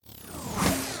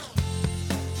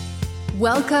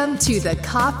Welcome to the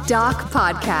Cop Doc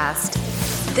Podcast.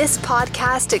 This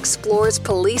podcast explores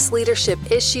police leadership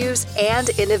issues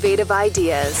and innovative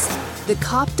ideas. The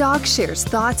Cop Doc shares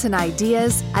thoughts and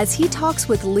ideas as he talks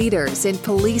with leaders in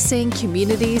policing,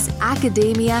 communities,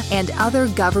 academia, and other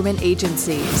government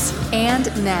agencies. And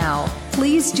now,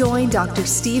 please join Dr.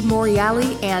 Steve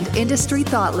Morreale and industry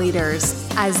thought leaders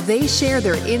as they share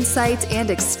their insights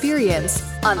and experience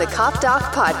on the Cop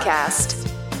Doc Podcast.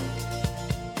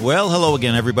 Well, hello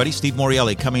again, everybody. Steve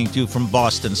Morreale coming to you from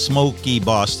Boston, smoky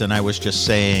Boston, I was just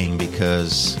saying,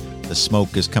 because the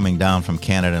smoke is coming down from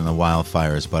Canada and the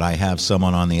wildfires. But I have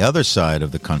someone on the other side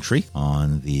of the country,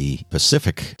 on the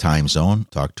Pacific time zone,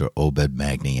 Dr. Obed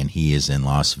Magny, and he is in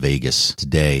Las Vegas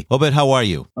today. Obed, how are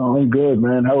you? Oh, I'm good,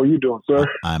 man. How are you doing, sir?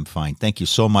 I'm fine. Thank you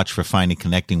so much for finally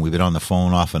connecting. We've been on the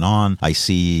phone off and on. I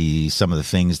see some of the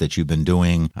things that you've been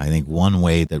doing. I think one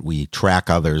way that we track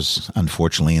others,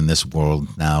 unfortunately, in this world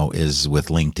now is with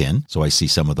LinkedIn. So I see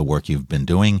some of the work you've been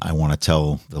doing. I want to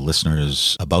tell the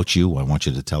listeners about you. I want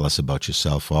you to tell us about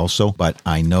yourself also. But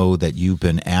I know that you've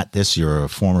been at this. You're a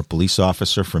former police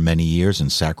officer for many years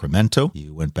in Sacramento.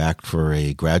 You went back for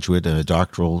a graduate and a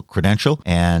doctoral credential,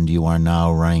 and you are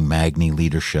now running Magny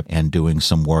Leadership and doing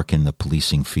some work in the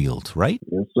policing field, right?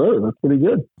 Yes, sir. That's pretty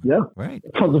good. Yeah. Right.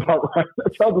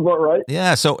 That sounds about right.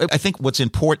 Yeah. So I think what's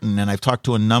important, and I've talked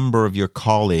to a number of your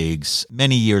colleagues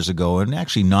many years ago, and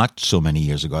actually not so many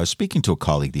years ago. I was speaking to a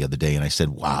colleague the other day, and I said,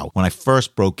 wow, when I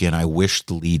first broke in, I wish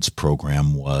the LEADS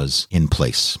program was in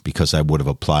place because I would have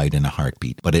applied in a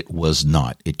heartbeat. But it was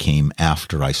not. It came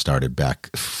after I started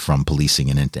back from policing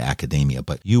and into academia.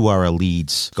 But you are a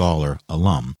LEADS Scholar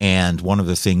alum. And one of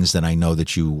the things that I know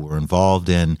that you were involved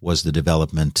in was the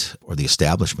development or the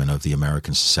establishment of the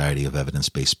American Society of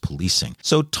Evidence-Based Policing.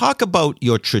 So talk about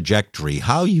your trajectory,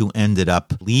 how you ended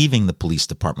up leaving the police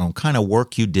department, what kind of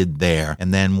work you did there,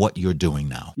 and then what you're doing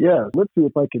now. Yeah, let's see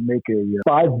if I can make a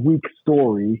 5-week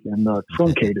story and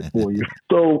truncate it for you.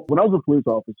 So when I was a police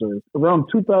officer, around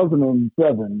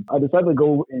 2007, I decided to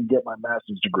go and get my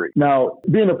master's degree. Now,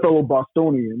 being a fellow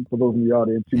Bostonian, for those in the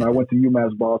audience, I went to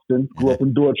UMass Boston, grew up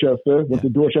in Dorchester, went to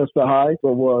Dorchester High.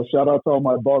 So shout out to all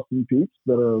my Boston peeps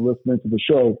that are listening to the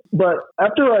show. But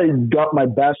after I got my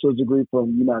bachelor's degree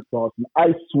from UMass Boston,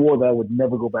 I swore that I would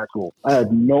never go back to school. I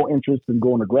had no interest in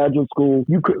going to graduate school.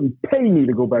 You couldn't pay me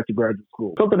to go back to graduate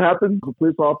school. Something happened, I was a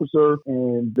police officer,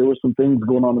 and there were some things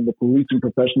going on in the policing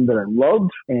profession that I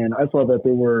loved, and I saw that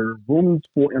there were rooms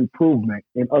for improvement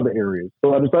in other areas.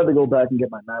 So I decided to go back and get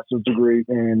my master's degree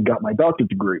and got my doctorate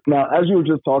degree. Now, as you were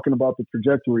just talking about the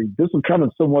trajectory, this was kind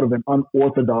of somewhat of an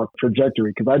unorthodox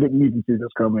trajectory because I didn't even see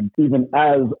this coming, even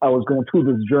as I was going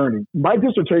through this journey. My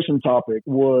dissertation topic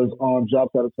was on job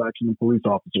satisfaction in police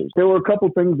officers. There were a couple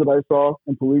things that I saw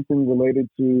in policing related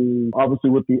to, obviously,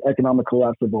 with the economic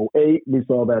collapse of 2008. We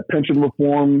saw that pension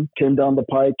reform came down the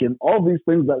pike and all these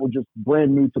things that were just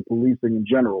brand new to policing in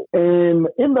general. And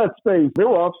in that space, there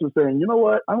were officers saying, you know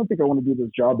what, I don't think I want to do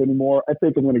this job anymore. I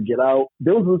think I'm going to get out.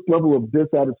 There was this level of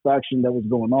dissatisfaction that was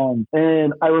going on.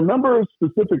 And I remember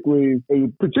specifically a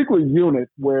particular unit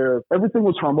where everything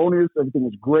was harmonious, everything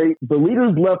was great. The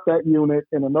leaders left that unit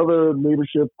and another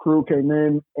leadership crew came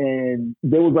in and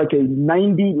there was like a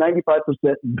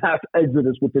 95% mass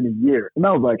exodus within a year. And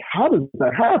I was like, how does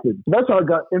that happen? So that's how I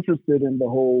got interested in the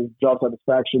whole job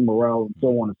satisfaction, morale, and so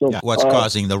on and so forth. What's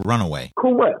causing the runaway?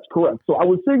 Correct. So I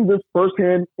was seeing this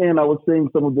firsthand and I was seeing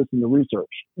some of this in the research.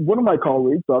 One of my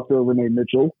colleagues, Dr. Renee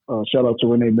Mitchell, shout out to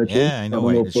Renee Mitchell. Yeah, I know.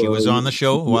 She was on the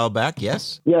show a while back,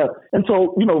 yes. Yeah. And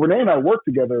so, Renee and I worked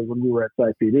together when we were at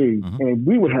Site PD, and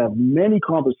we would have many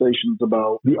conversations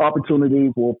about the opportunity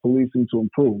for policing to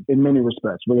improve in many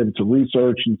respects related to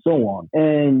research and so on.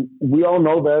 And we all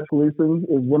know that policing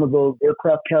is one of those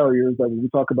aircraft carriers that when we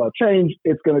talk about change,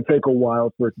 it's going to take a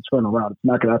while for it to turn around. It's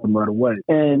not going to happen right away.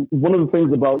 And one of the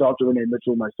things about Dr. Renee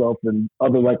Mitchell, myself, and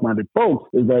other like-minded folks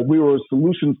is that we were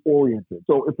solutions-oriented.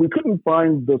 So if we couldn't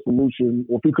find the solution,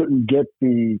 or if we couldn't get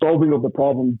the solving of the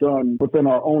problem done within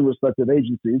our own respective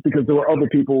agencies, because there were other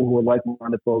people who were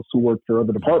like-minded folks who worked for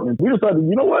other departments, we decided,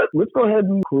 you know what, let's go ahead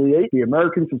and create the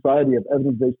American Society of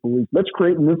Evidence-Based Police. Let's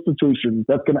create an institution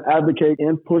that's going to advocate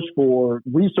and push for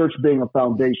research being a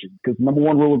foundation, because number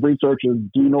one rule of research is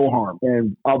do no harm.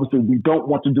 And obviously, we don't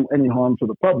want to do any harm to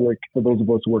the public, for those of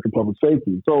us who work in public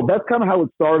safety. So that's kind of how it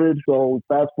started. So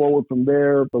fast forward from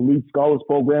there, the Lead Scholars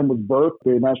Program was birthed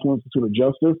at the National Institute of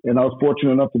Justice. And I was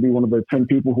fortunate enough to be one of the 10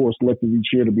 people who are selected each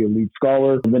year to be a lead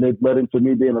scholar. And then it led into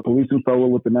me being a policing fellow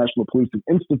with the National Policing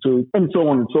Institute, and so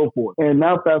on and so forth. And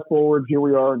now fast forward, here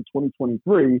we are in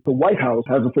 2023. The White House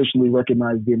has officially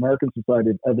recognized the American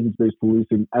Society of Evidence-Based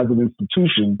Policing as an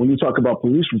institution. When you talk about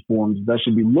police reforms, that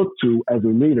should be looked to as a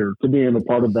leader to being a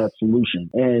part of that solution.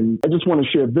 And I just want to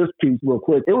share this piece real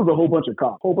quick. It was a whole bunch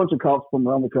of cops from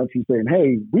around the country saying,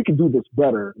 hey, we can do this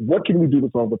better. What can we do to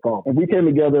solve the problem? And we came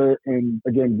together and,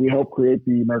 again, we helped create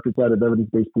the American Society of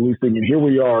Evidence-Based Policing. And here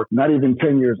we are, not even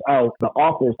 10 years out, the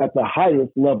office at the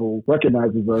highest level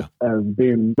recognizes us as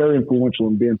being very influential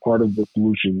and being part of the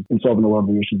solution in solving a lot of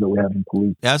the issues that we have in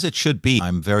police. As it should be.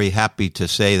 I'm very happy to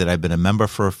say that I've been a member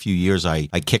for a few years. I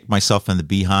kicked myself in the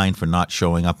behind for not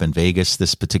showing up in Vegas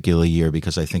this particular year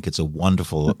because I think it's a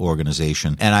wonderful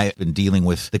organization. And I've been dealing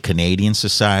with the Canadian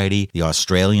Society, the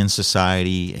Australian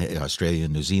Society,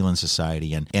 Australian New Zealand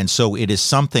Society. And so it is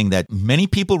something that many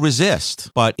people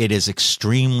resist, but it is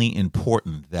extremely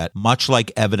important that much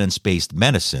like evidence-based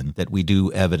medicine, that we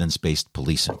do evidence-based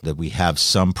policing, that we have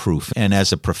some proof. And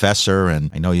as a professor,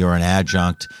 and I know you're an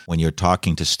adjunct, when you're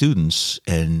talking to students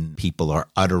and people are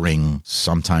uttering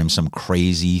sometimes some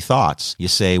crazy thoughts, you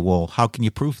say, well, how can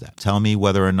you prove that? Tell me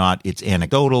whether or not it's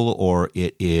anecdotal or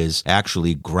it is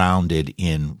actually grounded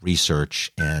in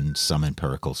research and some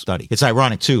empirical study. It's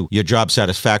ironic, too, your job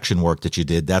satisfaction work that you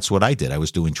did, that's what I did. I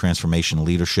was doing transformational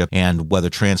leadership, and whether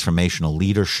transformational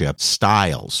leadership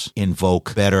styles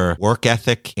invoke better work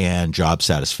ethic and job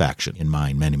satisfaction in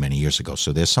mind many, many years ago.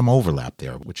 So there's some overlap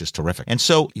there, which is terrific. And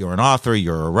so you're an author,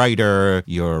 you're a writer,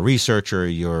 you're a researcher,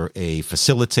 you're a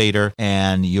facilitator,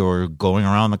 and you're going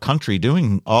around the country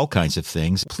doing all kinds of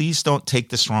things. Please don't take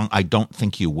this wrong. I don't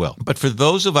think you will. But for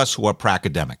those of us who are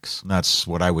pracademics, that's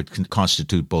what I would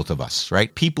constitute both of us,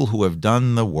 right? People who have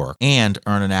done the work and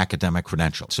earn an academic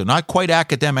credential. So not quite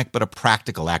academic, but a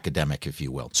practical academic, if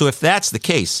you will. So if that's the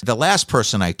case, the last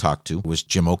person I talked to was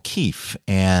Jim O'Keefe.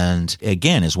 And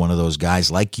again, is one of those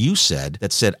guys, like you said,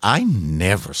 that said, I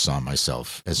never saw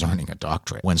myself as earning a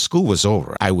doctorate. When school was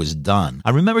over, I was done.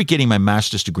 I remember getting my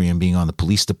master's degree and being on the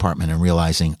police department and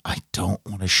realizing I don't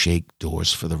want to shake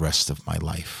doors for the rest of my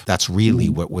life. That's really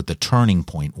what the turning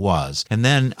point was. And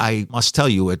then I must tell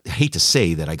you, I hate to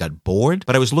say that I got bored,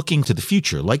 but I was looking to the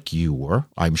future like you were,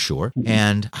 I'm sure.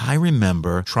 And I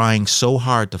remember trying so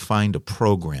hard to find a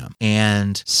program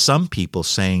and some people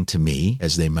saying to me,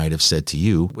 as they might have said to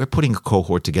you, we're putting a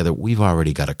cohort together. We've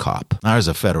already got a cop. I was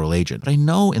a federal agent. But I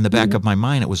know in the back of my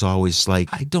mind, it was always like,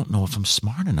 I don't know if I'm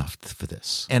smart enough for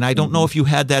this. And I don't know if you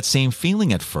had that same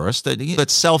feeling at first, that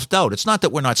it's self-doubt. It's not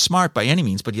that we're not smart by any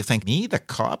means, but you think, me, the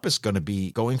cop, is going to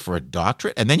be going for a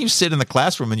doctorate? And then you sit in the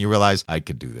classroom and you realize, I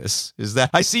could do this. Is that,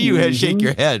 I see you shake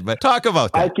your head, but talk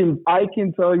about that. I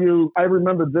can tell you, I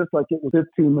remember this like it was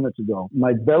 15 minutes ago.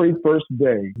 My very first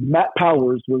day, Matt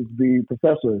Powers was the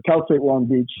professor at Cal State Long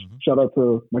Beach. Shout out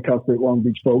to my Cal State Long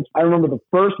Beach folks. I remember the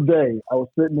first day I was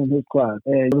sitting in his class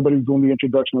and everybody's doing the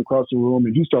introduction across the room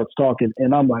and he starts talking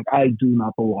and I'm like, I do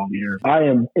not belong here. I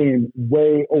am in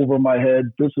way over my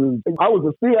head. I was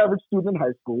a C average student in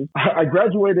high school. I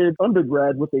graduated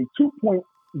undergrad with a 2.01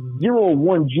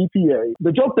 GPA.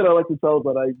 The joke that I like to tell is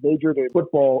that I majored in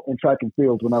football and track and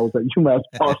field when I was at UMass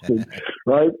Boston,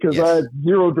 right? Because I had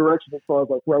zero direction as far as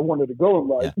like where I wanted to go in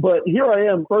life. But here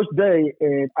I am, first day,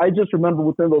 and I just remember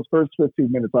within those first 15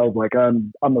 minutes, I was like,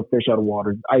 I'm a fish out of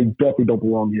water. I definitely don't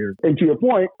belong here. And to your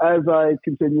point, as I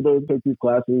continue to take these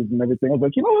classes and everything, I was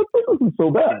like, you know what, this isn't so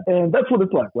bad. And that's what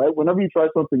it's like, right? Whenever you try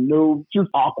something new, it's just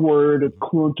awkward, it's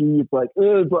clunky, it's like,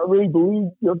 do I really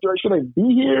believe, should I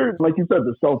be here? Like you said,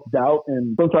 the self-doubt,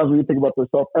 and sometimes when you think about the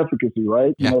self-efficacy,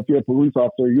 right? You know, if you're a police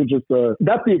officer, you're just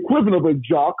that's the equivalent of a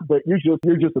jock, but you're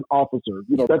just an officer.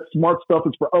 You know, that smart stuff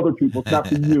is for other people, it's not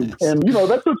for you. And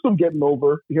that took some getting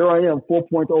over. Here I am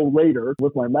 4.0 later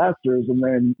with my master's, and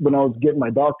then when I was getting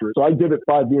my doctorate. So I did it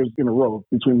 5 years in a row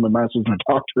between my master's and my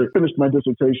doctorate. Finished my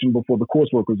dissertation before the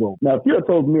coursework was over. Now, if you had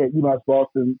told me at UMass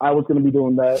Boston I was going to be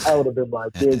doing that, I would have been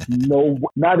like, there's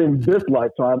not in this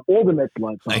lifetime or the next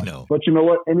lifetime. I know. But you know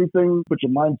what? Anything, put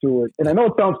your mind to it. And I know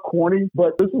it sounds corny,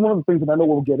 but this is one of the things, and I know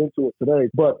we'll get into it today,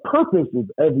 but purpose is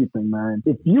everything, man.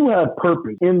 If you have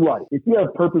purpose in life, if you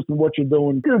have purpose in what you're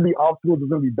doing, there's going to be obstacles, there's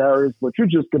going to be barriers, but you're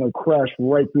just going to crash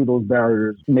right through those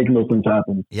barriers, making those things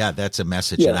happen. Yeah, that's a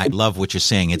message. And I love what you're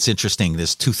saying. It's interesting.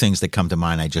 There's two things that come to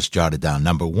mind I just jotted down.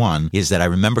 Number one is that I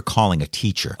remember calling a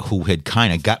teacher who had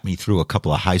kind of got me through a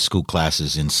couple of high school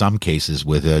classes, in some cases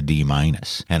with a D-.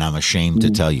 And I'm ashamed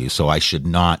to tell you, so I should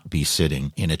not be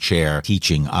sitting in a chair teaching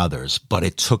teaching others, but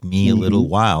it took me a little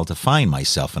while to find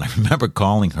myself. And I remember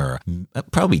calling her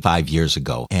probably 5 years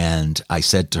ago. And I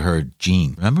said to her,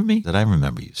 Jean, remember me? That I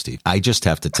remember you, Steve. I just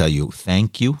have to tell you,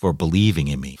 thank you for believing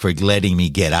in me, for letting me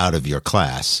get out of your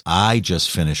class. I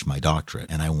just finished my doctorate,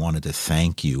 and I wanted to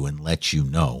thank you and let you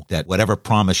know that whatever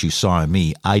promise you saw in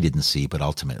me, I didn't see, but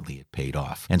ultimately it paid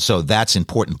off. And so that's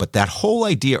important. But that whole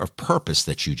idea of purpose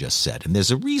that you just said, and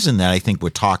there's a reason that I think we're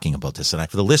talking about this. And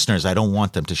for the listeners, I don't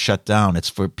want them to shut down. It's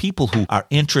for people who are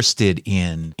interested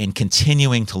in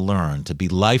continuing to learn, to be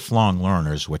lifelong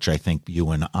learners, which I think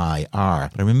you and I are.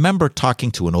 But I remember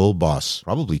talking to an old boss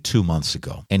probably 2 months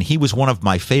ago, and he was one of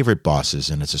my favorite bosses.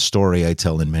 And it's a story I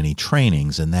tell in many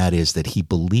trainings. And that is that he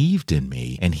believed in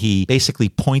me, and he basically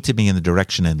pointed me in the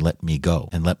direction and let me go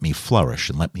and let me flourish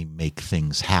and let me make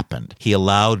things happen. He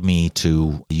allowed me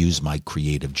to use my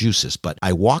creative juices, but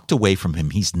I walked away from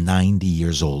him. He's 90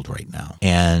 years old right now.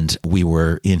 And we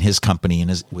were in his company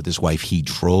and with his wife. He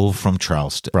drove from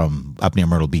Charleston, from up near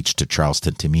Myrtle Beach to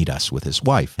Charleston to meet us with his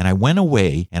wife. And I went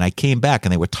away and I came back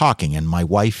and they were talking, and my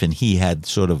wife and he had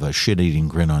sort of a shit-eating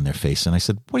grin on their face. And I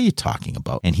said, what are you talking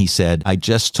about? And he said, I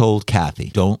just told Kathy,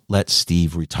 don't let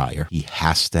Steve retire. He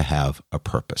has to have a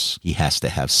purpose. He has to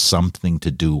have something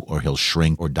to do or he'll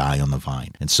shrink or die on the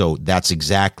vine. And so that's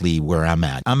exactly where I'm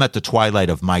at. I'm at the twilight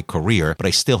of my career, but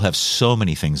I still have so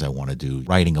many things I want to do.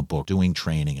 Writing a book, doing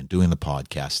training, and doing the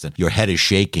podcast. And your head is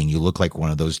shaking. You look like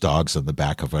one of those dogs on the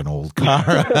back of an old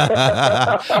car.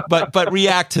 but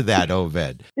react to that,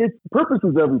 Obed. Purpose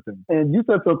is everything. And you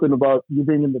said something about you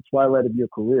being in the twilight of your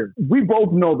career. We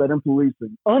both know that in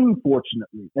policing,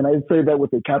 unfortunately, and I say that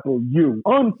with a capital U,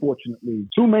 unfortunately,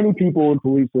 too many people in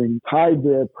policing tie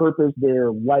their purpose,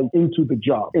 their life into the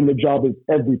job. And the job is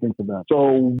everything for them.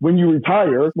 So when you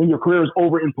retire, when your career is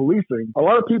over in policing, a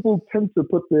lot of people tend to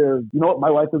put their, you know what, my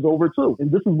life is over too.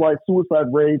 And this is why suicide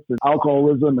rates and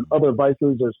alcoholism and other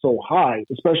vices are so high,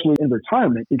 especially in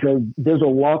retirement, because there's a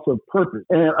loss of purpose.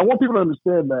 And I want people to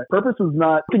understand that purpose is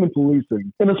not in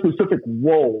policing in a specific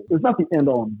role. It's not the end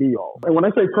all and be all. And when I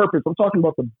say purpose, I'm talking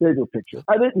about the bigger picture.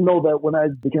 I didn't know that when I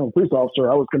became a police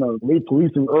officer, I was going to leave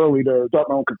policing early to start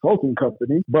my own consulting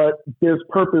company, but there's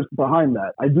purpose behind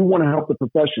that. I do want to help the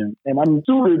profession, and I'm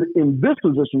suited in this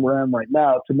position where I am right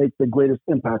now to make the greatest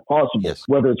impact possible, yes.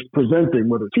 Whether it's presenting,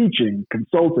 whether it's teaching,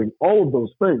 consulting, all of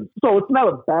those things. So it's not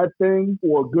a bad thing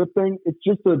or a good thing. It's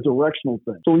just a directional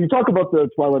thing. So when you talk about the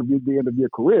twilight of the end of your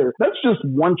career, that's just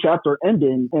one chapter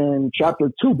ending and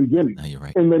chapter 2 beginning. No, you're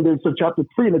right. And then there's a chapter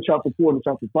 3 and a chapter 4 and a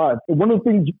chapter 5. And one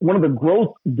of the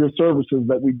growth disservices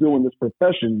that we do in this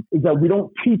profession is that we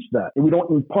don't teach that and we don't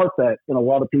impart that in a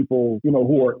lot of people,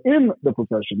 who are in the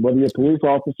profession, whether you're a police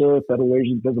officer, federal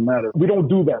agent, doesn't matter. We don't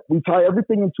do that. We tie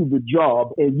everything into the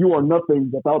job, and you are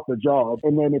nothing without the job.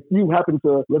 And then if you happen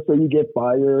to, let's say you get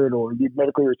fired or you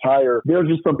medically retire, there's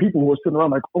just some people who are sitting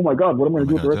around like, oh my God, what am I going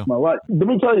to do the rest of my life? Let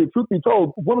me tell you, truth be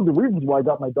told, one of the reasons why I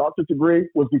got my doctorate degree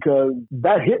was because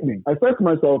that hit me. I said to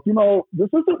myself, this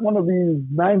isn't one of these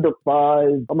 9 to 5,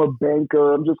 I'm a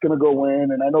banker, I'm just going to go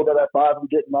in, and I know that at 5 I'm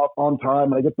getting off on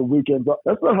time and I get the weekends off.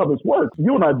 That's not how this works.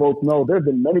 You and I both know there have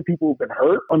been many people who've been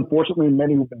hurt, unfortunately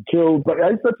many who've been killed. But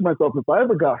I said to myself, if I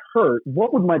ever got hurt,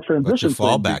 what would my transition What's your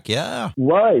fallback? Yeah.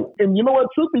 Right. And you know what?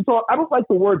 Truth be told, I don't like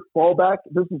the word fallback.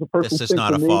 This is a personal This is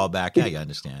not a fallback. Yeah, you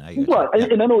understand. Right. Yeah.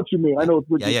 And I know what you mean. I know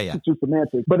it's just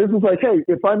semantics. But it's just like, hey,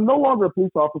 if I'm no longer a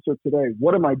police officer today,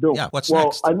 what am I doing? Yeah, what's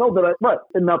next? I know that right.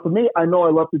 And now for me, I know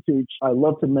I love to teach. I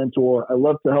love to mentor. I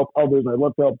love to help others. I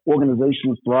love to help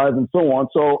organizations thrive and so on.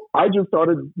 So I just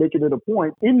started making it a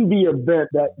point in the event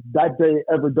that day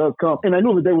ever does come. And I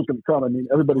knew the day was going to come. I mean,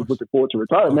 everybody's looking forward to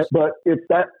retirement. But if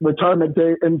that retirement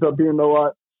day ends up being a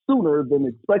lot sooner than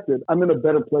expected, I'm in a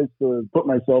better place to put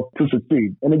myself to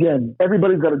succeed. And again,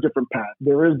 everybody's got a different path.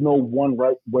 There is no one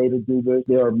right way to do this.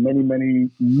 There are many, many,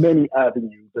 many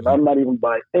avenues. And I'm not even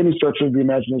by any stretch of the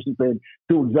imagination saying,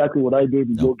 do exactly what I did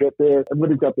and you'll get there.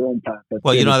 Everybody's got their own path.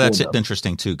 Well, that's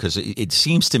interesting too, because it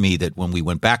seems to me that when we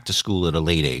went back to school at a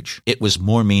late age, it was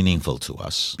more meaningful to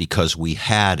us because we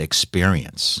had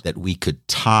experience that we could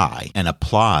tie and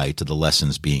apply to the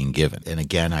lessons being given. And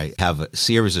again, I have a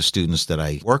series of students that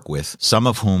I work with, some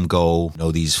of whom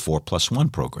know these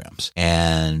 4+1 programs.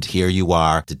 And here you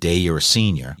are, today you're a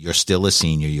senior, you're still a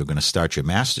senior, you're going to start your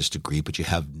master's degree, but you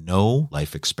have no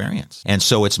life experience. And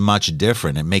so it's much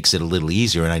different. It makes it a little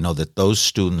easier. And I know that those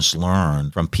students learn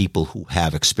from people who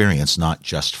have experience, not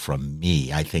just from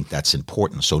me. I think that's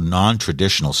important. So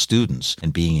non-traditional students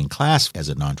and being in class as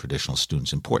a non-traditional student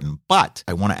is important. But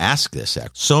I want to ask this.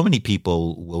 So many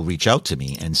people will reach out to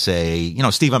me and say,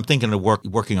 Steve, I'm thinking of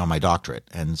working on my doctorate.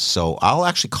 And so I'll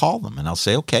actually call them and I'll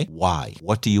say, okay, why?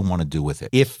 What do you want to do with it?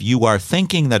 If you are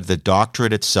thinking that the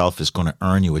doctorate itself is going to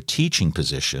earn you a teaching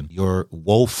position, you're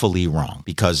woefully wrong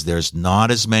because there's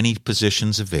not as many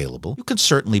positions available. You can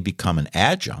certainly become an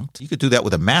adjunct. You could do that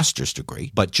with a master's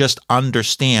degree, but just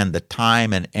understand the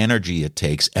time and energy it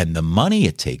takes and the money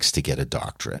it takes to get a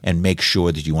doctorate and make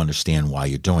sure that you understand why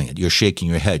you're doing it. You're shaking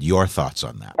your head. Your thoughts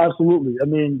on that? Absolutely. I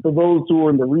mean, for those who are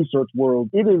in the research world,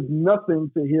 it is nothing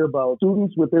to hear about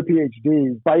students with their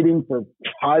PhDs fighting for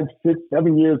 5, 6,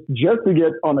 7 years just to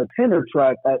get on a tenure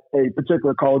track at a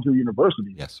particular college or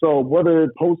university. Yes. So whether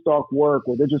it's postdoc work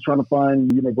or they're just trying to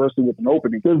find a university with an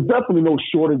opening, there's definitely no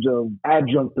shortage of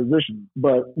adjunct positions.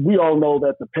 But we all know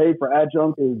that the pay for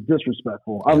adjunct is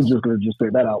disrespectful. I was just going to just say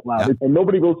that out loud. Yeah. And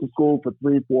nobody goes to school for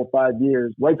 3, 4, 5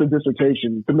 years, writes a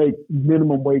dissertation to make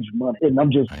minimum wage money. And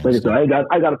I'm just, like I said,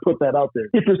 I got to put that out there.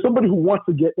 If you're somebody who wants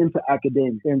to get into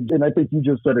academia, and I think you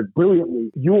just said it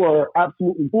brilliantly, you are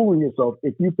absolutely fooling yourself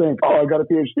if you think, oh, I got a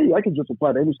PhD, I can just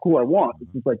apply to any school I want.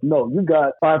 It's just like, no, you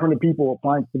got 500 people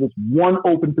applying for this one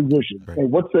open position. Right.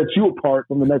 And what sets you apart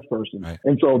from the next person? Right.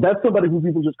 And so that's somebody who's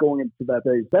even just going into that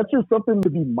phase. That's just something to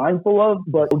be mindful of.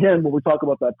 But again, when we talk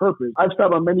about that purpose, I've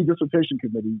sat on many dissertation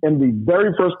committees, and the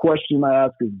very first question I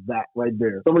ask is that right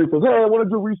there. Somebody says, hey, I want to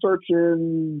do research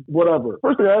in whatever.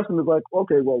 First thing I ask them is like,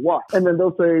 okay, well, why? And then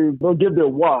they'll give their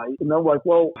why. And I'm like,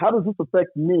 well, how does this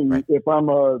affect me if I'm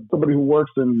somebody who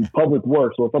works in public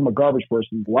works, or if I'm a garbage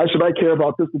person? Why should I care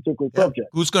about this particular subject?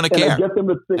 Who's going to care? Get them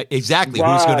to think, exactly.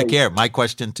 Right. Who's going to care? My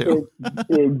question too.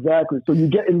 Exactly. So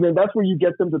and then that's where you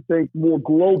get them to think more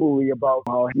globally about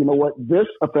how, you know what, this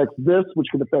affects this, which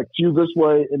can affect you this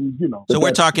way. And, you know. So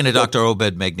we're talking to Dr.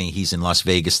 Obed Magny. He's in Las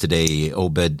Vegas today.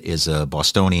 Obed is a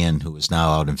Bostonian who is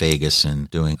now out in Vegas and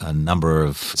doing a number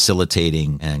of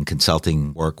facilitating and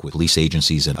consulting work with police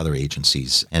agencies and other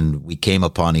agencies. And we came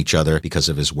upon each other because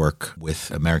of his work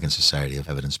with American Society of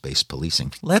Evidence-Based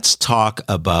Policing. Let's talk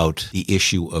about the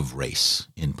issue of race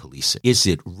in policing. Is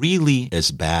it really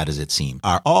as bad as it seems?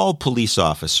 Are all police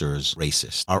officers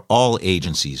racist? Are all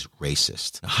agencies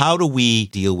racist? How do we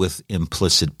deal with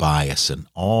implicit bias and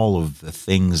all of the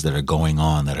things that are going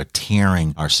on that are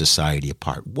tearing our society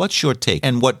apart? What's your take?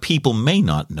 And what people may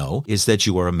not know is that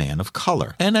you are a man of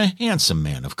color, and a handsome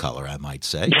man of color, I might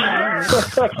say.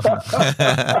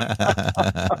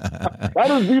 That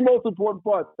is the most important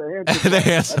part, the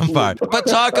handsome part. But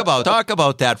talk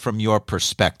about that from your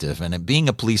perspective. And being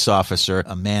a police officer,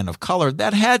 a man of color,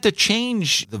 that had to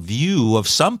change the view of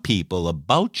some people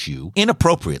about you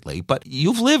inappropriately, but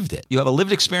you've lived it. You have a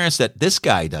lived experience that this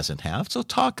guy doesn't have. So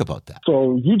talk about that.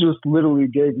 So you just literally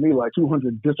gave me like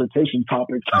 200 dissertation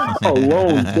topics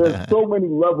alone. There's so many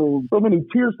levels, so many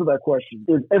tiers to that question.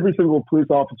 Is every single police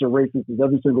officer racist? Is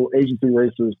every single agency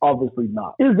racist? Obviously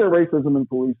not. Is there racism in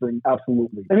policing?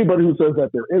 Absolutely. Anybody who says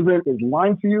that there isn't is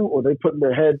lying to you, or they're putting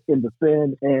their head in the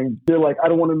sand and they're like, I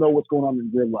don't want to know what's going on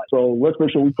in real life. So let's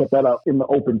make sure we put that out in the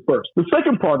open first. The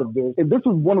second part of this, and this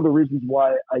is one of the reasons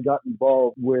why I got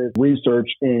involved with research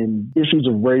in issues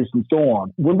of race and so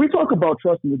on. When we talk about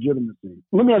trust and legitimacy,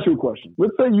 let me ask you a question.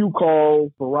 Let's say you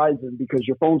call Verizon because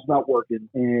your phone's not working,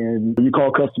 and you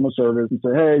call customer service and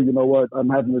say, hey, you know what, I'm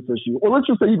having this issue. Or let's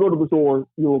just say you go to the store,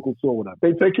 your local store, whatever.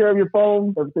 They take care of your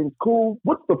phone, everything's cool.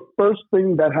 What's the first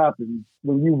thing that happens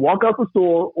when you walk out the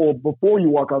store, or before you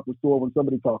walk out the store when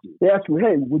somebody talks to you? They ask you,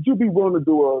 hey, would you be willing to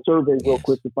do a survey real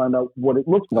quick to find out what it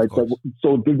looks like?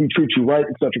 So did we treat you right,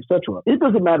 et cetera, et cetera. It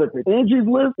doesn't matter if it's Angie's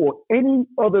List or any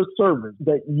other service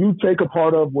that you take a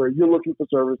part of where you're looking for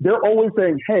service. They're always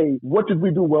saying, hey, what did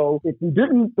we do well? If we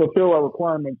didn't fulfill our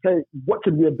requirements, hey, what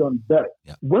could we have done better?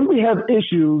 Yeah. When we have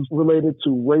issues related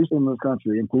to race in this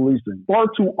country and policing, far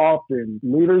too often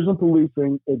leaders in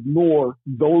policing ignore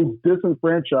those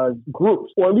disenfranchised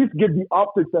groups, or at least give the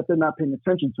optics that they're not paying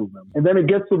attention to them. And then it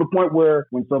gets to the point where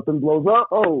when something blows up,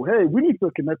 oh, hey, we need to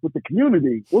connect with the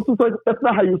community. Well, it's like, that's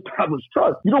not how you establish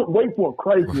trust. You don't wait for a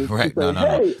crisis. Right. To say,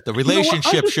 No. The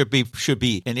relationship should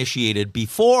be initiated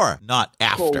before, not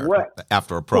after. Correct.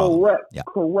 After a problem. Correct. Yeah.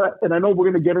 Correct. And I know we're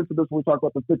going to get into this when we talk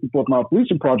about the 54th Mile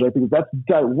Policing Project, because that's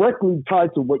directly tied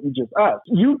to what you just asked.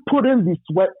 You put in the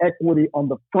sweat equity on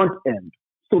the front end,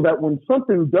 so that when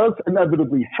something does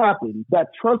inevitably happen, that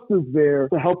trust is there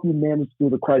to help you manage through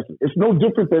the crisis. It's no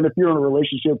different than if you're in a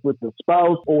relationship with a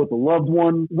spouse or with a loved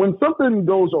one. When something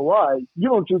goes awry, you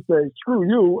don't just say, screw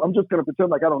you, I'm just going to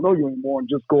pretend like I don't know you anymore and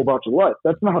just go about your life.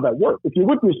 That's not how that works. If you're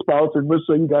with your spouse and let's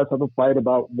say you guys have a fight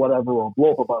about whatever or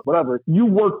blow up about whatever, you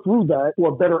work through that for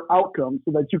a better outcome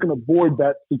so that you can avoid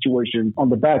that situation on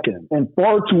the back end. And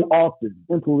far too often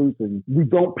in policing, we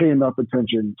don't pay enough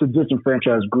attention to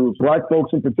disenfranchised groups, Black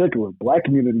folks in in particular, Black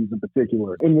communities in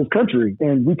particular in this country.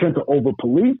 And we tend to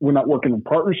over-police. We're not working in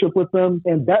partnership with them.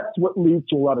 And that's what leads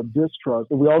to a lot of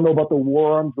distrust. And we all know about the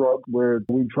war on drugs, where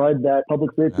we tried that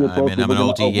public safety approach. I'm an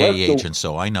old DEA agent,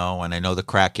 so I know. And I know the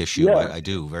crack issue. Yeah. I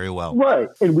do very well. Right.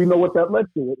 And we know what that led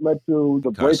to. It led to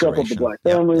the breakup of the Black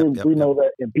family. We know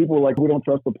that. And people are like, we don't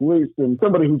trust the police. And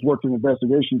somebody who's worked in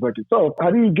investigations like yourself,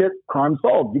 how do you get crime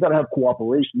solved? You got to have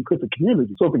cooperation with the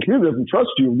community. So if the community doesn't trust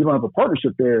you, you don't have a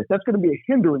partnership there, that's going to be a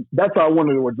hindrance. That's how I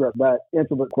wanted to address that,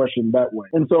 answer the question that way.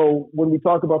 And so when we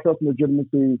talk about trust and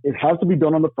legitimacy, it has to be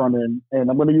done on the front end. And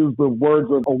I'm going to use the words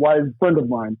of a wise friend of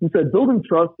mine. He said, building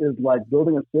trust is like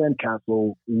building a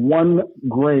sandcastle one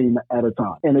grain at a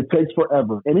time. And it takes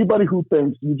forever. Anybody who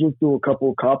thinks you just do a couple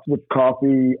of cups with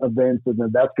coffee events and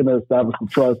then that's going to establish the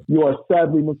trust, you are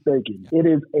sadly mistaken. It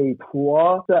is a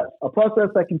process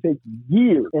that can take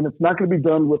years. And it's not going to be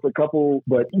done with a couple,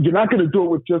 but you're not going to do it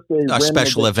with just a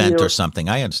special event or something.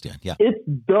 I understand. Yeah. It's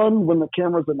done when the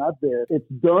cameras are not there. It's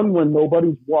done when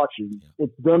nobody's watching. Yeah.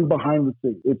 It's done behind the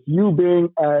scenes. It's you being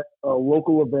at a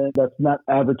local event that's not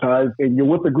advertised and you're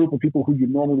with a group of people who you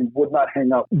normally would not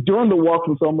hang out. During the walk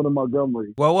from Selma to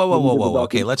Montgomery. Whoa.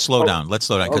 Okay, let's slow down.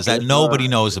 Because nobody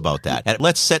knows about that. And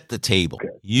let's set the table.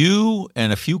 Okay. You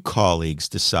and a few colleagues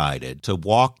decided to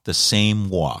walk the same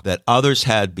walk that others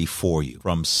had before you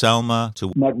from Selma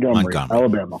to Montgomery,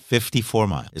 Alabama. 54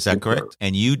 miles. Is that correct? Sir.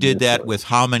 And you did that with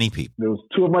how many people? There was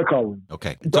two of my colleagues.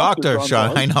 Okay. Dr.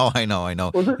 Sean, I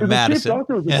know. Was it Madison? Chief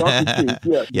doctor or was it Dr.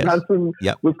 Chief? Yes. Madison,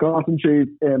 Wisconsin Chief,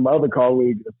 and my other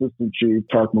colleague, Assistant Chief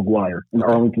Tark McGuire in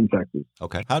Arlington, Texas.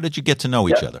 Okay. How did you get to know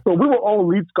each other? So we were all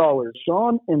lead scholars.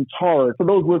 Sean and Tark, for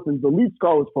those listening, the Lead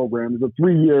Scholars Program is a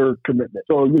 3-year commitment.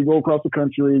 So you go across the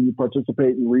country, you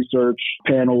participate in research,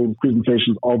 panels,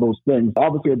 presentations, all those things.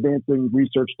 Obviously advancing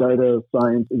research data,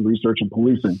 science, and research and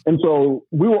policing. And so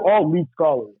we were all lead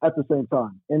scholars at the same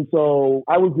time. And so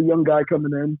I was the young guy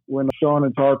coming in when Sean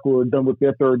and Tark were done with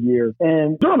their 3rd year.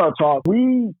 And during our talk,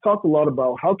 we talked a lot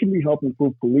about how can we help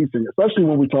improve policing, especially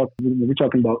when we're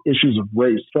talking about issues of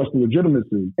race, trust, and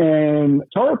legitimacy. And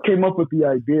Tark came up with the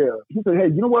idea. He said, hey,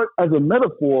 you know what? As a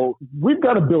metaphor, we've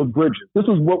got to build bridges. This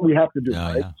is what we have to do,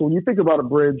 right? Yeah. So when you think about a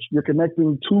bridge, you're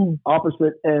connecting two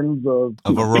opposite ends of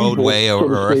a roadway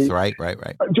or earth, right?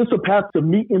 Just a path to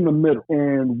meet in the middle.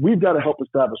 And we've got to help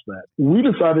establish that. We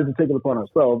decided to take it upon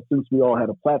ourselves, since we all had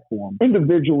a platform,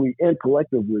 individually and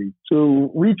collectively,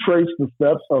 to retrace the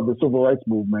steps of the civil rights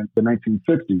movement in the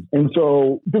 1960s. And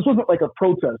so this wasn't like a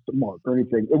protest march or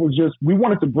anything. It was just, we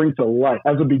wanted to bring to life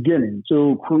as a beginning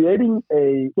to creating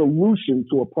a solution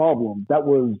to a problem that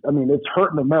was, it's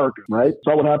hurting America, right?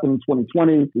 Saw what happened in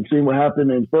 2020. We've seen what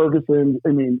happened in Ferguson,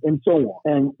 and so on.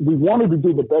 And we wanted to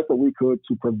do the best that we could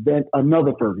to prevent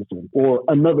another Ferguson or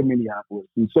another Minneapolis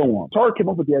and so on. Tarek came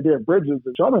up with the idea of bridges,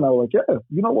 and Sean and I were like, yeah,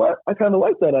 you know what? I kind of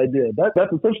like that idea.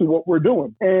 That's essentially what we're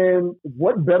doing. And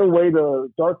what better way to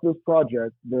start this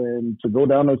project than to go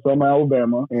down to Selma,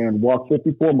 Alabama and walk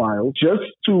 54 miles just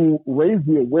to raise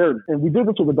the awareness. And we did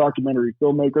this with a documentary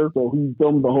filmmaker. So he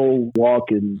filmed the whole walk,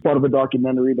 and part of a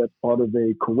documentary that's part of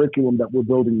a curriculum that we're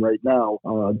building right now,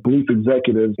 police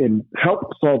executives, and help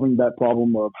solving that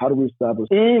problem of how do we establish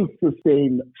and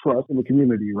sustain trust in the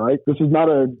community, right? There's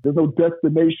no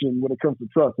destination when it comes to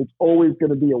trust. It's always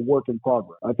going to be a work in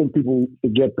progress. I think people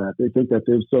forget that. They think that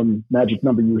there's some magic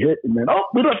number you hit and then,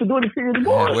 we don't have to do anything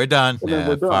anymore. Yeah, we're done.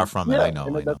 We're done. Far from it. I know.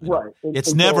 That's right.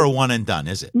 It's never one and done,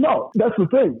 is it? No, that's the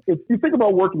thing. If you think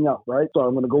about working out, right? So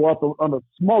I'm going to go off on a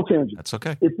small tangent. That's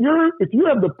okay. If you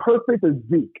have the perfect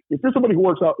physique, if you're somebody who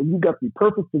works out and you got the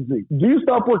perfect physique, do you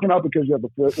stop working out because you have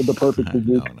the perfect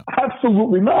physique? No.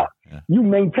 Absolutely not. Yeah. You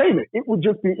maintain it. It would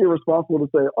just be irresponsible to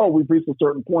say, we've reached a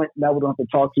certain point. Now we don't have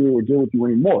to talk to you or deal with you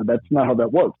anymore. That's not how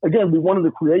that works. Again, we wanted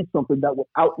to create something that would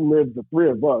outlive the three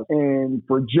of us. And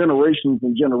for generations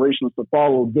and generations to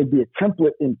follow, there'd be a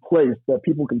template in place that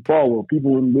people can follow,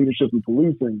 people in leadership and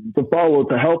policing to follow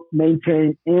to help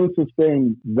maintain and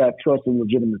sustain that trust and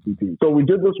legitimacy piece. So we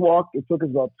did this walk. It took us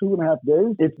about 2.5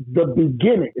 days. It's the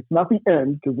beginning. It's not the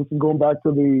end, because this is going back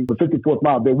to the 54th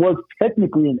mile. There was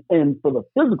technically an end for the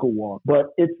physical walk, but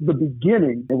it's the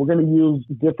beginning, and we're going to use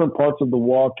different parts of the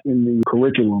walk in the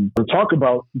curriculum to talk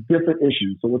about different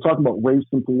issues. So we're talking about race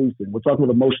and policing. We're talking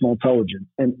about emotional intelligence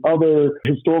and other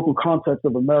historical contexts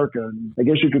of America. And I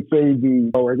guess you could say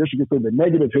the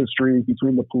negative history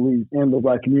between the police and the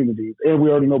Black communities. And we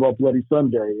already know about Bloody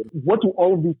Sunday. What do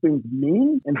all of these things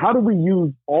mean? And how do we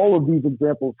use all of these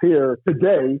examples here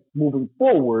today, moving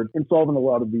forward, in solving a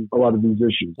lot of these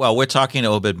issues? Well, we're talking to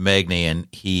Obed Magny, and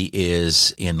he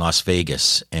is in Los Las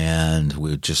Vegas, and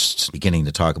we're just beginning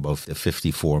to talk about the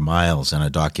 54 miles and a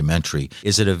documentary.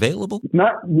 Is it available?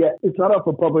 Not yet. It's not up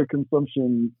for public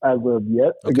consumption as of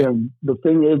yet. Okay. Again, the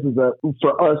thing is that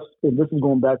for us, and this is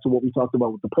going back to what we talked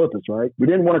about with The Purpose, right? We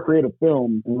didn't want to create a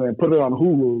film and then put it on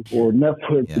Hulu or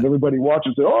Netflix and everybody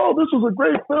watches it. Oh, this was a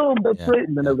great film. That's great.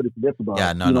 And then everybody forgets about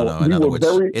it. No. In other words,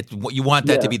 you want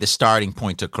that to be the starting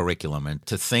point to curriculum and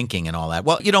to thinking and all that.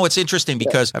 Well, it's interesting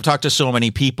because I've talked to so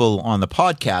many people on the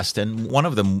podcast, and one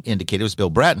of them indicated was Bill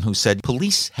Bratton, who said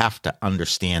police have to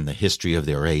understand the history of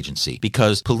their agency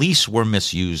because police were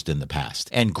misused in the past.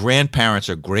 And grandparents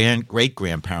or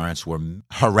great-grandparents were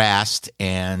harassed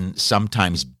and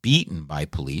sometimes beaten by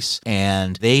police,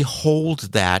 and they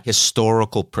hold that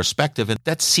historical perspective, and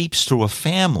that seeps through a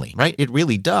family, right? It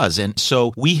really does. And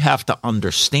so we have to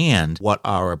understand what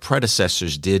our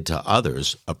predecessors did to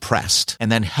others oppressed,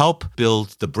 and then help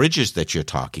build the bridges that you're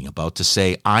talking about to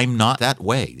say, I'm not that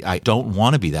way. I don't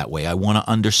want to be that way. I want to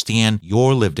understand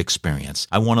your lived experience.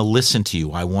 I want to listen to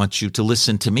you. I want you to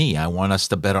listen to me. I want us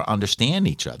to better understand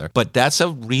each other. But that's a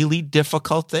really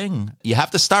difficult thing. You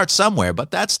have to start somewhere,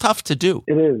 but that's tough to do.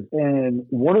 It is. And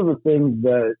one of the things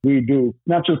that we do,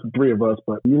 not just the three of us,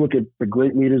 but you look at the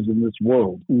great leaders in this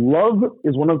world, love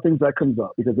is one of the things that comes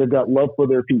up because they've got love for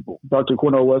their people. Dr.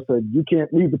 Cornel West said, you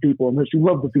can't lead the people unless you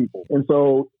love the people. And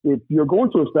so if you're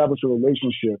going to establish a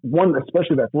relationship, one,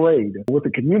 especially that grade with the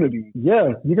community,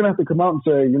 you're going to have to come out and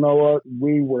say, you know what,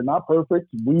 we were not perfect.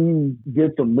 We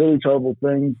did some really terrible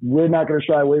things. We're not going to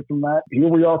shy away from that. Here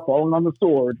we are falling on the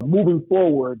sword. Moving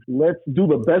forward, let's do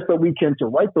the best that we can to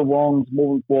right the wrongs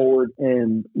moving forward,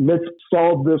 and let's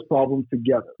solve this problem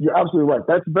together. You're absolutely right.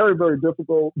 That's very, very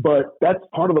difficult, but that's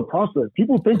part of the process.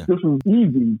 People think this is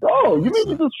easy. Oh, you mean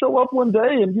you just show up one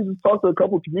day and you just talk to a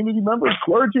couple of community members,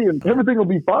 clergy, and everything will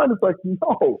be fine? It's like,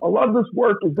 no, a lot of this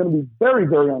work is going to be very,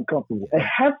 very uncomfortable. It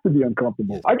has to be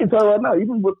uncomfortable. I can tell you right now,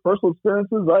 even with personal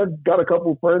experiences, I've got a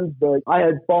couple of friends that I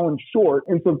had fallen short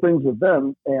in some things with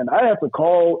them, and I have to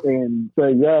call and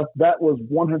say, yes, that was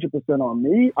 100% on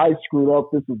me. I screwed up.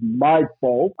 This is my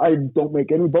fault. I don't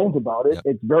make any bones about it.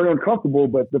 It's very uncomfortable,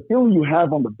 but the feeling you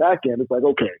have on the back end is like,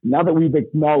 okay, now that we've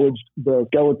acknowledged the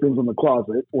skeletons in the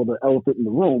closet or the elephant in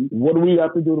the room, what do we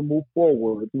have to do to move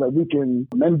forward so that we can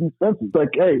mend these fences? Like,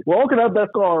 hey, we're all going to have that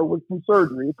scar with some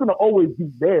surgery. It's going to always be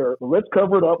there. So let's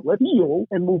cover it up. Let's heal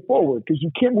and move forward, because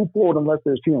you can't move forward unless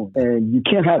there's healing. And you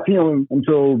can't have healing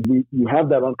until you have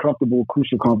that uncomfortable,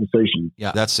 crucial conversation.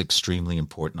 Yeah, that's extremely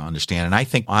important to understand. And I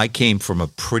think I came from a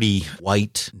pretty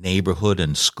white neighborhood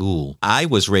and school. I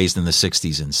was raised in the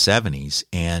 60s and 70s,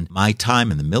 and my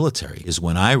time in the military is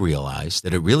when I realized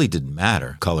that it really didn't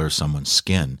matter the color of someone's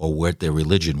skin or what their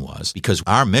religion was, because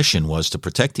our mission was to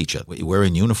protect each other. We're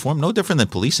in uniform, no different than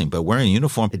policing, but we're in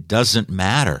uniform. It doesn't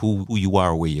matter who you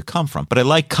are or where you come from. But I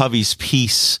like Covey's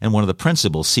piece, and one of the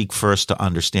principles, seek first to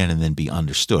understand and then be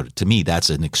understood. To me, that's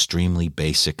an extremely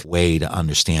basic way to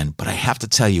understand. But I have to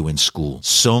tell you, in school,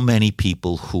 so many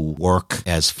people who work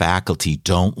as faculty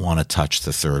don't want to touch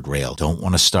the third rail, don't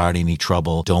want to start any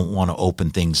trouble, don't want to open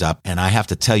things up. And I have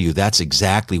to tell you, that's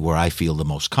exactly where I feel the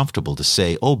most comfortable to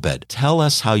say, Obed, tell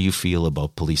us how you feel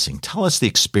about policing. Tell us the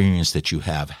experience that you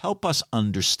have. Help us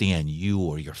understand you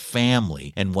or your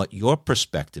family and what your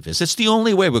perspective is. It's the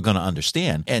only way we're going to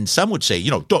understand. And some would say,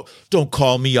 don't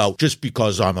call me out just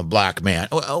because I'm a black man.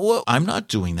 Well, I'm not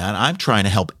doing that. I'm trying to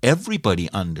help everybody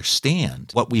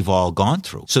understand what we've all gone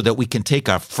through so that we can take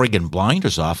our friggin'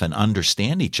 blinders off and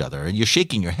understand each other. And you're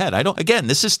shaking your head. Again,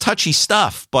 this is touchy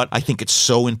stuff, but I think it's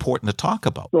so important to talk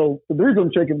about. So the reason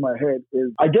I'm shaking my head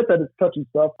is I get that it's touchy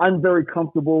stuff. I'm very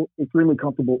comfortable, extremely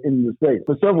comfortable in this space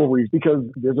for several reasons, because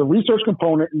there's a research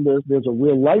component in this, there's a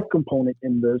real life component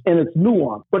in this, and it's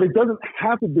nuanced, but it doesn't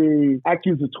have to be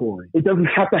accusatory. It doesn't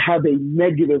have to have a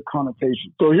negative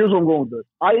connotation. So here's what I'm going with this.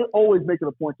 I always make it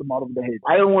a point to model behavior.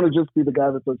 I don't want to just be the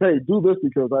guy that says, hey, do this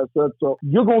because I said so.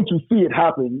 You're going to see it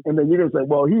happen, and then you're going to say,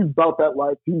 well, he's about that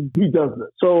life. He does this.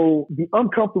 So the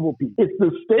uncomfortable piece, it's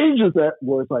the stages that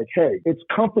where it's like, hey, it's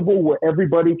comfortable where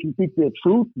everybody can speak their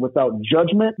truth without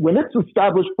judgment. When it's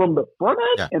established from the front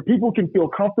end and people can feel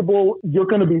comfortable, you're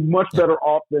going to be much better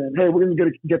off than, hey, we're going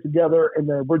to get together and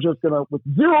then we're just going to, with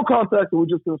zero contact, and we're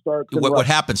just going to start. What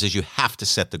happens is you have to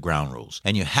set the ground rules,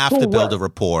 and you have to build a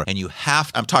rapport, and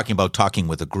I'm talking about talking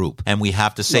with a group, and we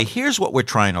have to say, here's what we're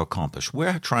trying to accomplish.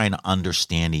 We're trying to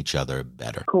understand each other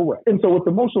better. Correct. And so with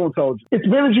emotional intelligence, it's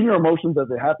managing your emotions as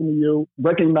they happen to you,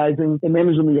 recognizing and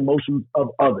managing the emotions of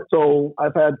others. So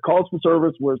I've had calls for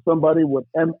service where somebody would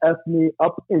MS me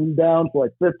up and down for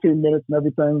like 15 minutes and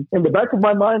everything. In the back of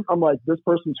my mind, I'm like, this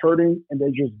person's hurting and they're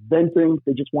just venting.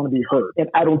 They just want to be heard. And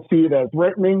I don't see it as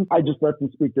threatening. I just let them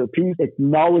speak state their piece,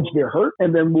 acknowledge their hurt,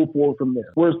 and then move forward from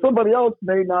there. Whereas somebody else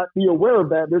may not be aware of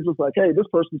that. They're just like, hey, this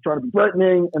person's trying to be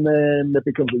threatening, and then it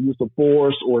becomes a use of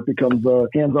force, or it becomes a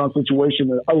hands-on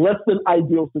situation, a less than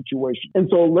ideal situation. And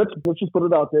so let's just put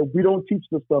it out there. We don't teach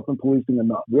this stuff in policing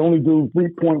enough. We only do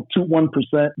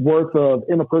 3.21% worth of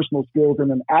interpersonal skills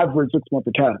in an average 6-month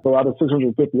academy. So out of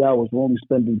 650 hours, we're only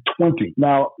spending 20.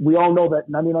 Now, we all know that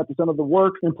 99% of the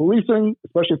work in policing,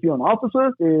 especially if you're an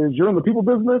officer, is you're in the people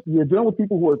business. You're dealing with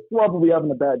people who are probably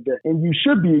having a bad day. And you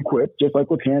should be equipped, just like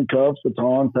with handcuffs,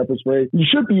 batons, pepper spray. You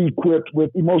should be equipped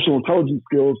with emotional intelligence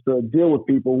skills to deal with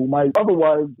people who might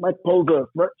pose a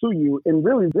threat to you. And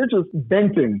really, they're just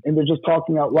venting and they're just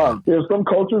talking out loud. There's some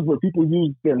cultures where people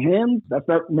use their hands. That's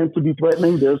not meant to be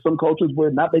threatening. There's some cultures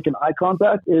where not making eye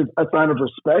contact is a sign of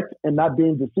respect and not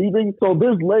being deceiving. So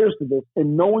there's layers to this,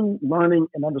 and knowing, learning,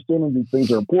 and understanding these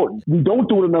things are important. We don't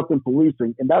do it enough in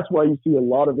policing, and that's why you see a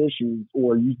lot of issues,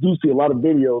 or you do see a lot of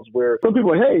videos where some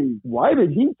people are like, hey, why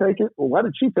did he take it, or why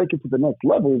did she take it to the next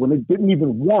level when it didn't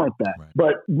even warrant that? Right.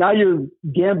 But now you're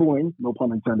gambling, no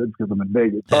pun intended, because I'm in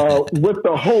Vegas, with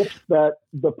the hopes that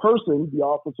the person, the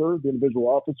officer, the individual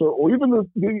officer, or even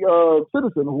the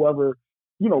citizen, whoever,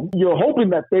 you're hoping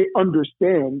that they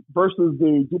understand versus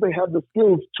do they have the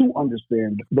skills to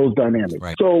understand those dynamics?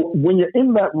 Right. So when you're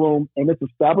in that room and it's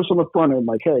established on the front end,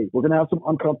 like, hey, we're going to have some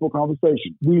uncomfortable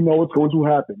conversation. We know it's going to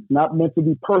happen. It's not meant to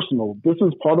be personal. This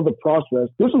is part of the process.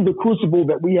 This is the crucible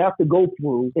that we have to go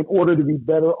through in order to be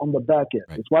better on the back end.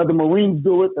 Right. That's why the Marines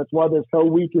do it. That's why there's Hell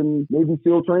Week and Navy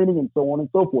SEAL training and so on and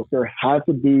so forth. There has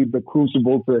to be the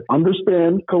crucible to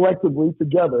understand collectively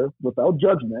together without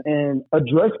judgment and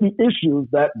address the issues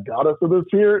that got us to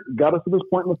this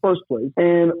point in the first place,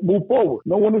 and move forward.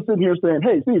 No one is sitting here saying,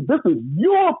 hey, see, this is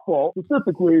your fault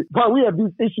specifically, but we have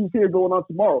these issues here going on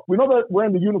tomorrow. We know that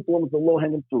wearing the uniform is a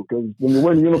low-hanging fruit, because when you're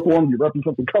wearing the uniform, you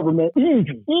represent the government.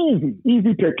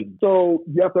 Easy picking. So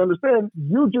you have to understand,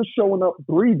 you're just showing up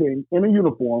breathing in a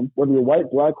uniform, whether you're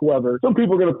white, black, whoever. Some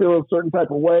people are going to feel a certain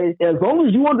type of way. As long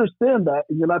as you understand that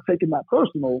and you're not taking that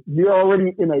personal, you're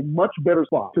already in a much better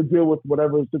spot to deal with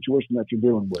whatever situation that you're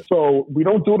dealing with. So we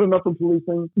don't do it enough in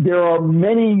policing. There are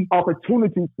many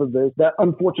opportunities for this that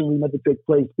unfortunately never take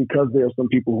place because there are some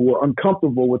people who are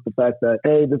uncomfortable with the fact that,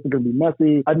 hey, this is going to be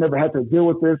messy. I've never had to deal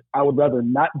with this. I would rather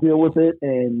not deal with it.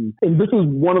 And this is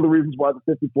one of the reasons why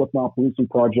the 54th Mile Policing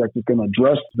Project is going to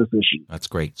address this issue. That's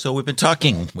great. So we've been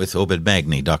talking with Obed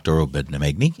Magny, Dr. Obed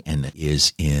Magny, and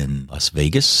is in Las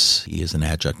Vegas. He is an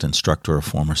adjunct instructor, a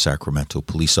former Sacramento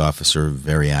police officer,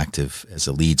 very active as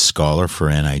a lead scholar for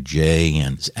NIJ,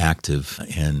 and is active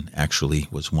and actually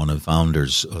was one of the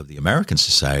founders of the American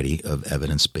Society of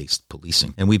Evidence-Based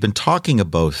Policing. And we've been talking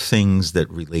about things that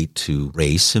relate to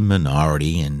race and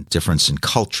minority and difference in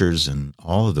cultures and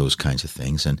all of those kinds of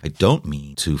things. And I don't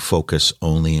mean to focus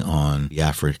only on the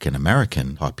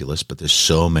African-American populace, but there's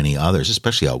so many others,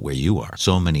 especially out where you are,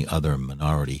 so many other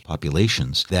minority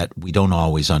populations that we don't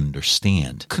always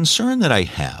understand. Concern that I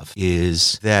have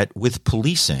is that with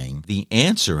policing, the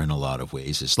answer in a lot of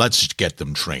ways is let's get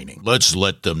them training. Let's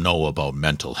let them know about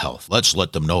mental health. Let's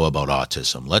let them know about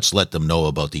autism. Let's let them know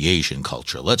about the Asian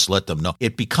culture. Let's let them know.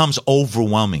 It becomes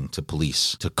overwhelming to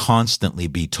police to constantly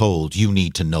be told you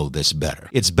need to know this better.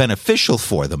 It's beneficial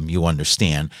for them, you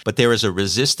understand, but there is a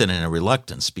resistance and a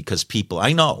reluctance because people,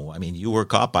 I know, you were a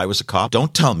cop, I was a cop.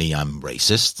 Don't tell me I'm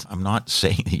racist. I'm not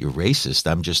saying that you're racist.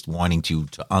 I'm just wanting you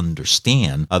to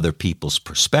understand other people's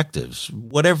perspectives,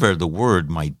 whatever the word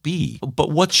might be.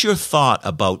 But what's your thought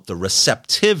about the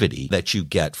receptivity that you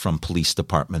get from police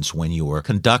departments when you are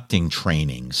conducting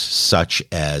trainings such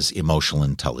as emotional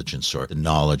intelligence or the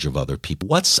knowledge of other people?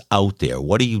 What's out there?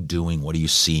 What are you doing? What are you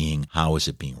seeing? How is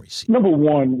it being received? Number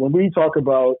one, when we talk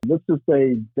about, let's just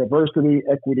say diversity,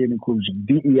 equity, and inclusion,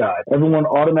 DEI, everyone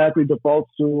automatically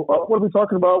defaults to, what are we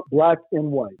talking about? Black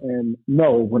and white. And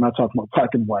no, we're not talking about black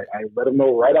and white. I let them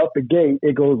know right out the gate,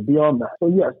 it goes beyond that.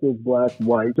 So yes, there's black,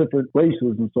 white, different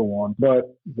races and so on,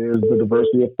 but there's the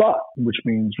diversity of thought, which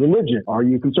means religion. Are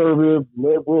you conservative,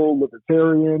 liberal,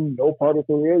 libertarian, no party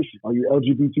affiliation? Are you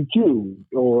LGBTQ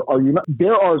or are you not?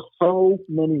 There are so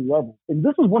many levels. And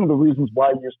this is one of the reasons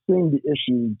why you're seeing the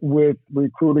issues with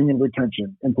recruiting and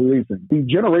retention in policing. The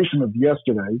generation of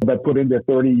yesterday that put in their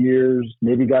 30 years,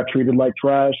 maybe got treated like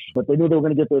trash, but they knew they were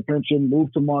going to get their pension,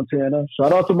 moved to Montana.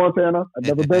 Shout out to Montana. I've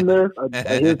never been there.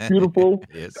 I hear it's beautiful.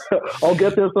 Yes. I'll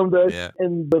get there someday. Yeah.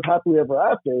 And live happily ever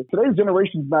after. Today's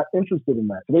generation is not interested in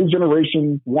that. Today's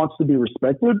generation wants wants to be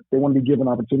respected. They want to be given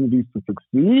opportunities to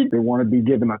succeed. They want to be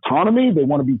given autonomy. They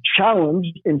want to be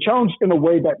challenged in a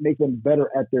way that makes them better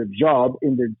at their job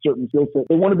in their certain skill set.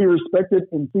 They want to be respected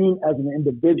and seen as an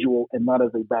individual and not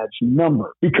as a badge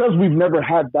number. Because we've never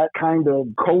had that kind of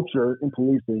culture in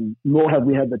policing, nor have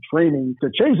we had the training to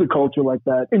change the culture like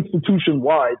that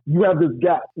institution-wide, you have this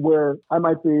gap where I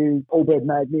might be Obed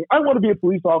Magny. I want to be a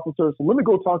police officer, so let me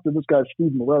go talk to this guy,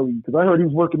 Steve Morelli, because I heard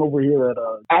he's working over here at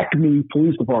Acme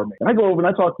Police Department. And I go over and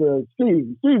I talk to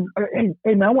Steve. Steve,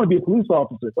 hey man, I want to be a police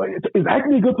officer. Is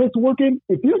Acme a good place to work in?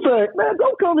 If you say, man,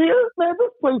 don't come here, man,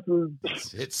 this place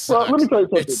is... It sucks. Well, let me tell you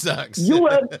something. It sucks.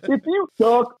 If you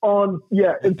suck on...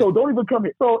 Yeah, and so don't even come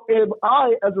here. So am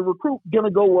I, as a recruit, going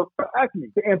to go work for Acme?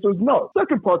 The answer is no.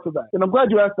 Second part to that, and I'm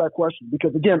glad you asked that question,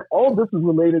 because again, all this is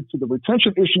related to the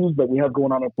retention issues that we have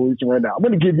going on in policing right now. I'm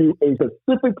going to give you a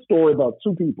specific story about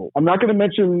two people. I'm not going to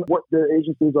mention what their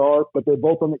agencies are, but they're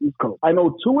both on the East Coast. I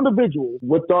know two individuals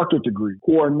with doctorate degrees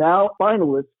who are now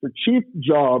finalists for chief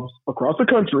jobs across the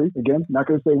country. Again, not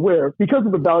going to say where, because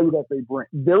of the value that they bring.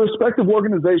 Their respective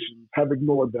organizations have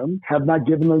ignored them, have not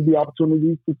given them the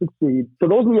opportunities to succeed. For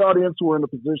those in the audience who are in a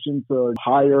position to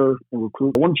hire and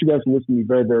recruit, I want you guys to listen to me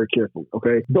very, very carefully,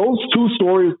 okay? Those two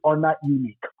stories are not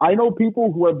unique. I know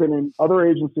people who have been in other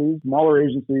agencies, smaller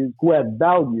agencies, who had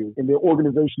value and their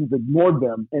organizations ignored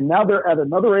them, and now they're at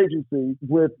another agency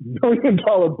with $1 billion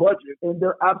budget, and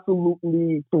they're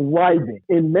absolutely thriving.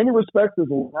 In many respects, there's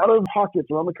a lot of pockets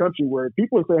around the country where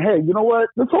people are saying, hey, you know what?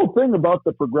 This whole thing about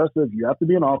the progressive, you have to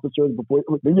be an officer before,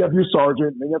 then you have your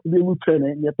sergeant, then you have to be a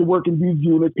lieutenant, and you have to work in these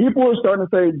units. People are starting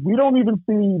to say, we don't even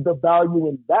see the value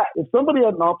in that. If somebody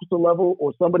at an officer level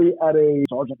or somebody at a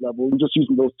sergeant level, I'm just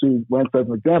using those two ranks as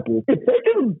an example, if they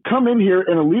can come in here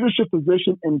in a leadership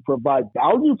position and provide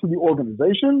value to the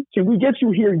organization, can we get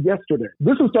you here yesterday?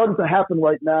 This is starting to happen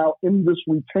right now in this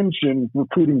retention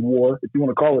recruiting war, if you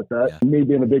want to call it that. Yeah. Me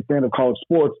being a big fan of college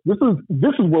sports, this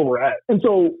is where we're at. And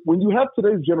so when you have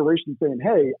today's generation saying,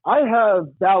 hey, I have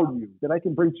value that I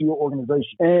can bring to your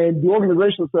organization, and the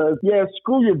organization says, yeah,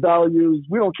 screw your values,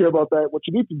 we don't care about that. What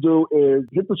you need to do is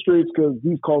hit the streets because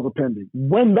these calls are pending.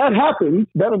 When that happens,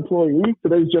 that employee,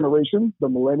 today's generation, the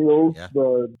millennials,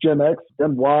 the Gen X,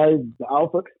 Gen Y, the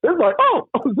Alpha, they're like, oh,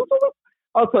 is this what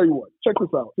I'll tell you what, check this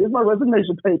out. Here's my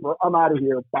resignation paper. I'm out of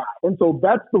here. Bye. And so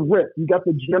that's the rift. You got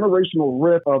the generational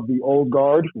rift of the old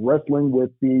guard wrestling with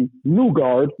the new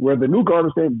guard, where the new guard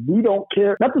is saying, we don't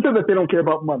care. Not to say that they don't care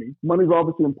about money. Money's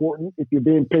obviously important. If you're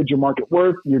being paid your market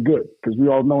worth, you're good. Because we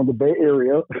all know in the Bay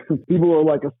Area, people are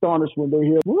like astonished when they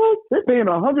hear, what? They're paying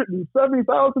 $170,000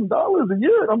 a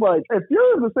year. I'm like, if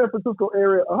you're in the San Francisco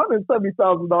area,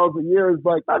 $170,000 a year is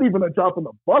like not even a drop in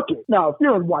the bucket. Now, if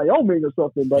you're in Wyoming or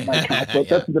something, that might count.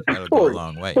 That's a different story.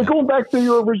 But going back to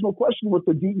your original question with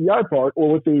the DEI part,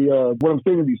 or with the what I'm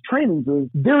saying in these trainings is,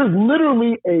 there is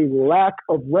literally a lack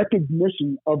of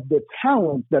recognition of the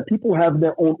talent that people have in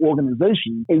their own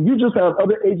organization. And you just have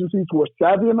other agencies who are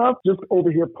savvy enough just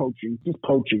over here poaching.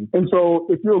 And so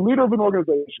if you're a leader of an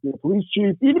organization, you're a police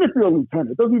chief, even if you're a lieutenant,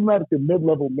 it doesn't even matter if you're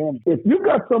mid-level manager. If you've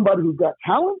got somebody who's got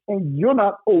talent and you're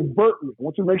not overtly, I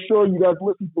want you to make sure you guys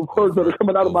listen to the words that are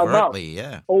coming out of my mouth.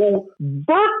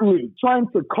 Overtly trying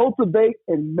to cultivate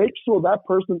and make sure that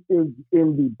person is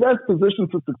in the best position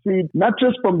to succeed, not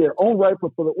just from their own right,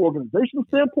 but for the organizational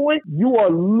standpoint, you are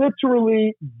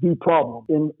literally the problem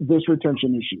in this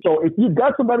retention issue. So if you've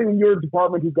got somebody in your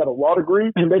department who's got a law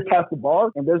degree and they passed the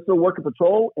bar and they're still working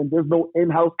patrol and there's no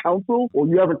in-house counsel, or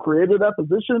you haven't created that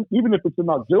position, even if it's an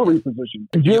auxiliary position,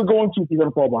 you're going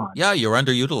to fall behind. Yeah, you're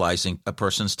underutilizing a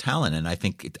person's talent. And I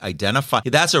think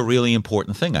that's a really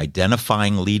important thing.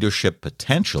 Identifying leadership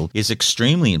potential is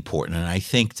extremely important. And I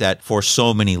think that for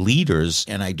so many leaders,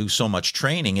 and I do so much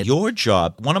training, your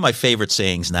job, one of my favorite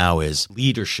sayings now is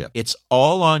leadership. It's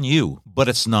all on you, but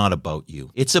it's not about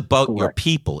you. It's about your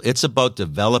people. It's about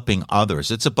developing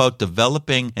others. It's about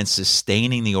developing and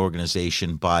sustaining the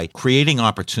organization by creating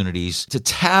opportunities to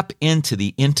tap into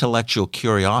the intellectual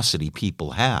curiosity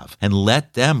people have and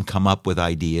let them come up with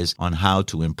ideas on how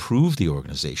to improve the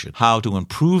organization, how to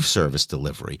improve service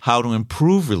delivery, how to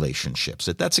improve relationships.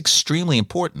 That's extremely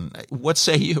important. What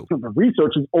say you? The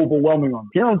research is overwhelming on it.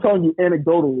 Here I'm telling you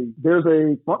anecdotally, there's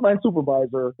a frontline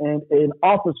supervisor and an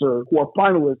officer who are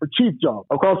finalists for chief jobs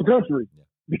across the country.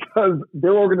 Because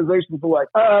their organizations are like,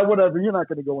 whatever, you're not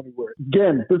going to go anywhere.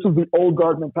 Again, this is the old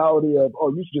guard mentality of,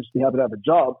 oh, you should just be happy to have a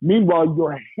job. Meanwhile,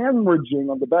 you're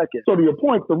hemorrhaging on the back end. So to your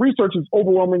point, the research is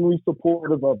overwhelmingly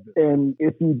supportive of this. And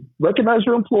if you recognize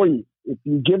your employee if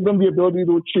you give them the ability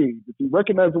to achieve, if you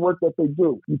recognize the work that they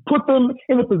do, you put them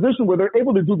in a position where they're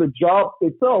able to do the job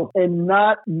itself and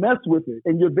not mess with it.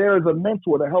 And you're there as a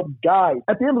mentor to help guide.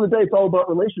 At the end of the day, it's all about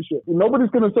relationships. And nobody's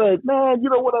going to say, man, you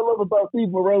know what I love about Steve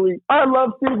Morelli? I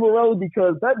love Steve Morelli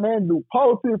because that man knew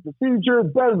policy and procedure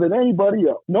better than anybody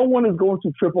else. No one is going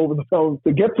to trip over the phone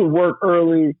to get to work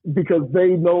early because they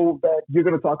know that you're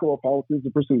going to talk about policies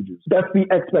and procedures. That's the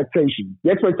expectation.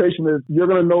 The expectation is you're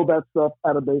going to know that stuff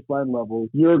at a baseline level.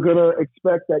 You're going to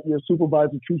expect that your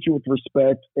supervisor treats you with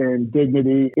respect and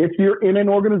dignity. If you're in an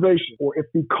organization or if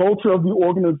the culture of the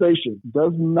organization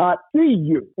does not see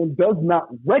you and does not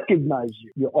recognize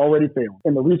you, you're already failing.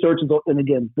 And the research is, and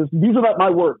again, these are not my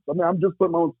words. I mean, I'm just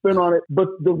putting my own spin on it, but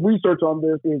the research on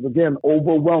this is, again,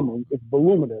 overwhelming. It's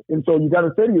voluminous. And so you got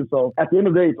to say to yourself, at the end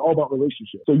of the day, it's all about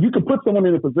relationships. So you can put someone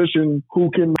in a position who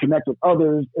can connect with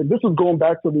others. And this is going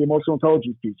back to the emotional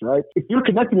intelligence piece, right? If you're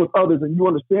connecting with others and you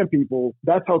understand people,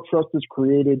 that's how trust is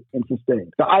created and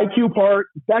sustained. The IQ part,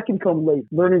 that can come later.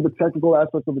 Learning the technical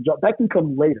aspects of the job, that can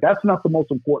come later. That's not the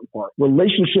most important part.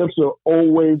 Relationships are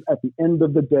always, at the end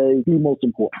of the day, the most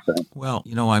important thing. Well,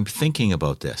 I'm thinking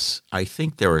about this. I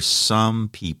think there are some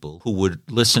people who would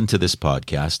listen to this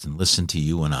podcast and listen to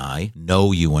you and I,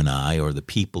 know you and I, or the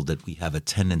people that we have a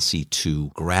tendency to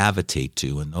gravitate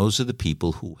to. And those are the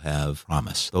people who have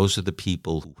promise. Those are the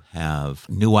people who have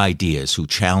new ideas, who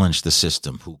challenge the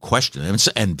system, who question them.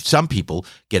 And some people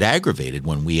get aggravated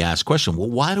when we ask questions. Well,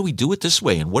 why do we do it this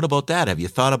way? And what about that? Have you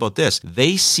thought about this?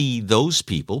 They see those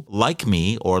people, like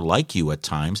me or like you at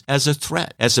times, as a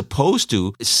threat, as opposed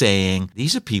to saying,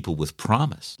 these are people with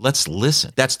promise. Let's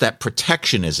listen. That's that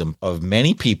protectionism of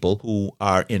many people who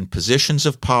are in positions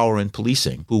of power in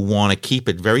policing, who want to keep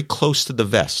it very close to the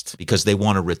vest because they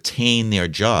want to retain their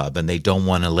job and they don't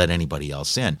want to let anybody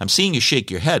else in. I'm seeing you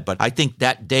shake your head, but I think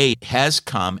that day has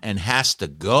come and has to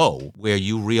go where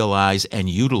you realize and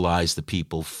utilize the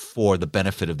people for the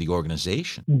benefit of the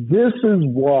organization. This is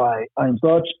why I'm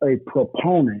such a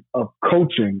proponent of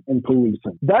coaching in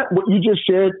policing. That, what you just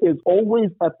shared, is always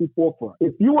at the forefront.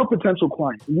 If you were a potential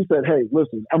client and you said, hey,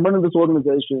 listen, I'm running this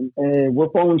organization and we're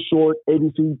falling short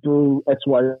ABC through X,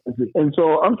 Y, and Z. And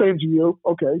so I'm saying to you,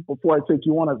 okay, before I take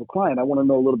you on as a client, I want to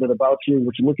know a little bit about you,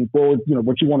 what you're looking forward,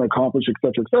 what you want to accomplish, et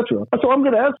cetera, et cetera. So I'm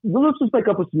going to ask, let's just make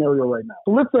up a scenario right now.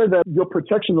 So let's say that your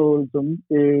protectionism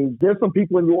is, there's some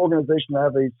people in your organization that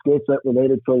have a skill set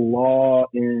related to law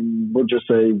and we'll just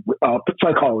say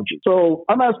psychology. So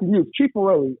I'm asking you, Chief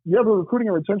Morelli, you have a recruiting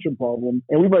and retention problem,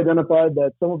 and we've identified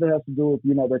that some of it has to do with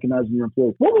you not recognizing your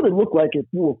employees. What would it look like if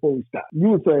you were fully staffed? You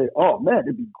would say, oh man,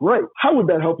 it'd be great. How would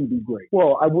that help you be great?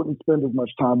 Well, I wouldn't spend as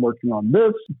much time working on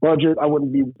this budget. I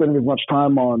wouldn't be spending as much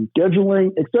time on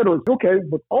scheduling, et cetera. Okay,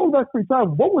 but all of that free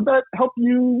time, what would that help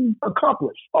you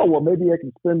accomplish? Oh, well, maybe I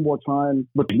can spend more time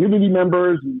with community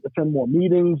members and attend more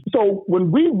meetings. So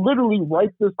when we literally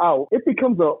write this out, it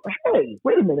becomes hey,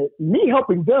 wait a minute, me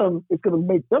helping them is going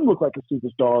to make them look like a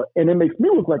superstar, and it makes me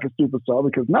look like a superstar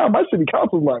because now my city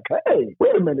council is like, hey,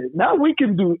 wait a minute, now we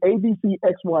can do A, B, C,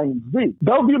 X, Y, and Z.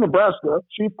 Bellevue, Nebraska,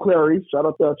 Chief Clary, shout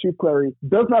out to Chief Clary,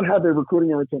 does not have a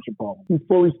recruiting and retention problem. He's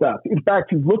fully staffed. In fact,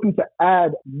 he's looking to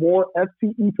add more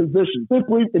FTE positions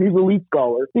simply, and he's a lead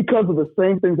scholar, because of the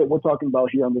same things that we're talking about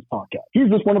here on this podcast. He's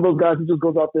just one of those guys who just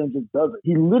goes out there and just does it.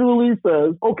 He literally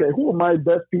says, okay, who are my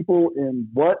best people in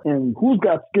what, and who's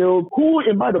got skills, who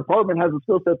in my department has a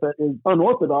skill set that is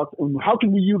unorthodox, and how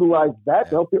can we utilize that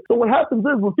to help it? So what happens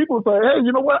is when people say, hey,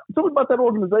 you know what, tell me about that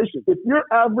organization. If your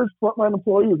average frontline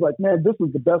employee is like, man, this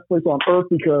is the best place on earth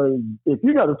because if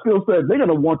you got a skill set, they're going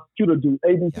to want you to do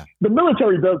ABC. Yeah. The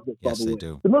military does this, by the way. They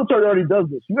do. The military already does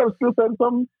this. You got a skill set in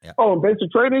something? Yeah. Oh, in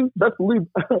basic training? Best believe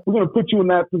we're going to put you in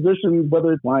that position,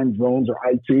 whether it's flying drones or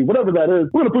IT, whatever that is,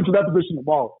 we're going to put you in that position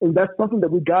tomorrow. And that's something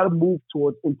that we got to move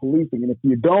towards in policing. And if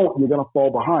you don't, you're going to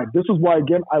fall behind. This is why,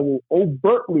 again, I will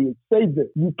overtly say this.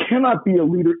 You cannot be a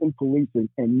leader in policing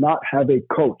and not have a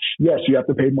coach. Yes, you have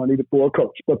to pay money for a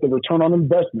coach, but the return on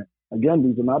investment, again,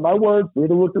 these are not my words. You're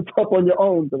to look this up on your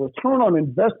own. The return on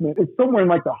investment is somewhere in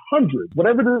like the hundreds.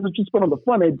 Whatever it is that you spend on the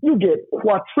front end, you get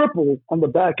quadruple on the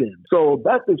back end. So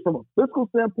that is from a fiscal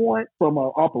standpoint, from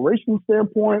an operations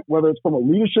standpoint, whether it's from a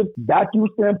leadership vacuum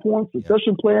standpoint,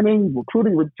 succession planning,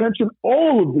 recruiting, retention,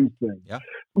 all of these things. Yeah.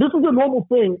 This is a normal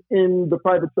thing in the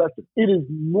private sector. It is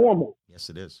normal Yes,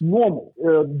 it is. Normal.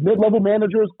 Mid-level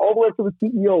managers, all the way up to the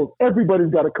CEOs,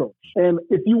 everybody's got a coach. And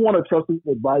if you want a trusted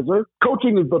advisor,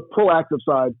 coaching is the proactive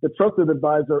side. The trusted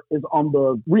advisor is on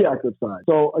the reactive side.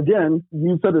 So again,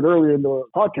 you said it earlier in the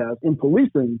podcast, in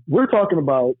policing, we're talking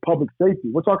about public safety.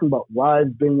 We're talking about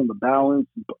lives being in the balance,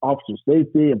 officer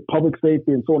safety and public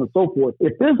safety and so on and so forth.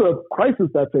 If there's a crisis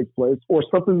that takes place or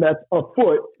something that's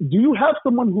afoot, do you have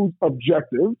someone who's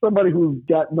objective, somebody who's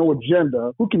got no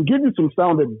agenda, who can give you some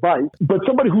sound advice, but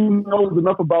somebody who knows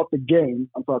enough about the game,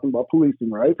 I'm talking about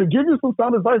policing, right, to give you some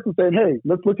sound advice and say, hey,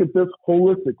 let's look at this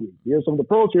holistically. Here's some of the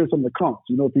pros, here's some of the cons.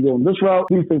 You know, if you go in this route,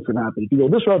 these things can happen. If you go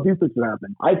this route, these things can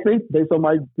happen. I think based on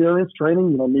my experience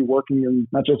training, you know, me working in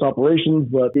not just operations,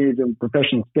 but being in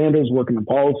professional standards, working in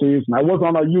policies, and I was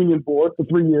on our union board for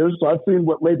 3 years, so I've seen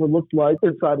what labor looks like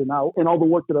inside and out, and all the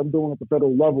work that I'm doing at the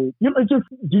federal level. You know, it's just,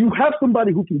 do you have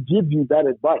somebody who can give you that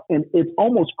advice? And it's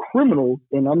almost criminal,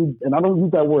 and I don't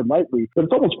use that word lightly, but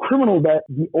it's almost criminal that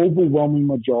the overwhelming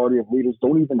majority of leaders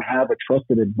don't even have a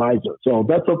trusted advisor. So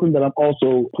that's something that I'm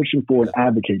also pushing for and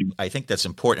advocating. I think that's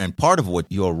important. And part of what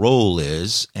your role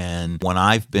is, and when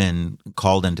I've been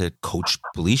called in to coach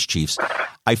police chiefs,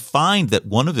 I find that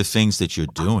one of the things that you're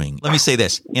doing, let me say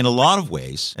this, in a lot of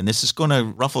ways, and this is going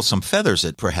to ruffle some feathers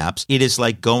perhaps, it is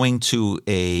like going to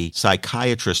a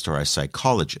psychiatrist or a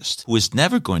psychologist who is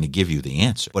never going to give you the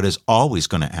answer, but is always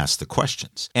going to ask the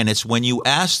questions. And it's when you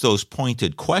ask those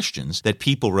pointed questions that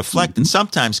people reflect and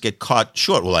sometimes get caught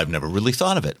short. Well, I've never really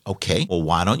thought of it. Okay, well,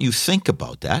 why don't you think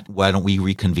about that? Why don't we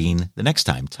reconvene the next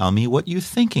time? Tell me what you're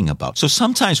thinking about. So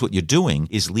sometimes what you're doing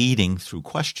is leading through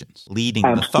questions, leading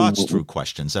the thoughts through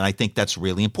questions. And I think that's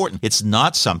really important. It's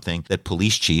not something that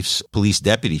police chiefs, police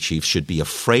deputy chiefs should be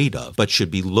afraid of, but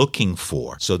should be looking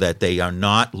for, so that they are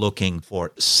not looking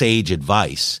for sage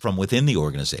advice from within the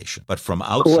organization, but from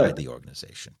outside the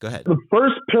organization. Go ahead. The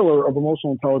first pillar of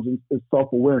emotional intelligence is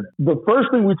self-awareness. The first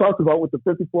thing we talked about with the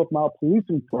 54th Mile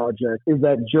Policing Project is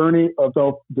that journey of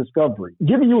self-discovery.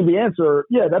 Giving you the answer,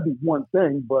 yeah, that'd be one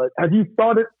thing, but have you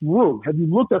thought it through? Have you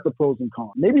looked at the pros and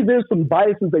cons? Maybe there's some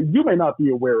biases that you may not be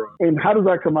aware of. And how does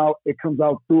that come out? It comes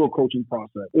out through a coaching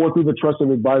process or through the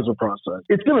trusted advisor process.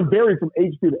 It's going to vary from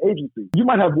agency to agency. You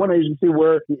might have one agency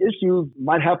where the issues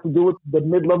might have to do with the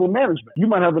mid-level management. You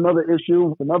might have another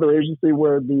issue with another agency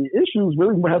where the issues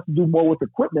really might have to do more with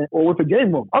equipment or with the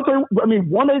game room. I'll tell you, I mean,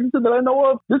 one agency that I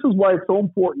know of, this is why it's so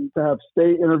important to have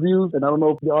state interviews. And I don't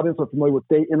know if the audience are familiar with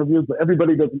state interviews, but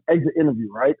everybody does an exit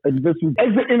interview, right? And this is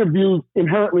exit interviews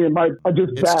inherently are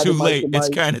just bad. It's too late. It's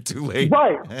kind of too late.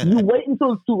 Right. You wait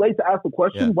until it's too late to ask the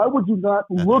question. Yeah. Why would you not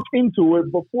look into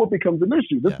it before it becomes an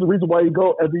issue? This is the reason why you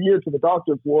go every year to the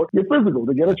doctor for your physical,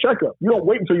 to get a checkup. You don't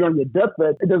wait until you're on your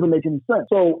deathbed. It doesn't make any sense.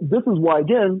 So this is why,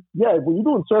 again, when you're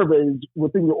doing surveys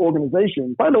within your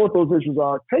organization, find out what those issues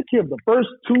are. Take care of the first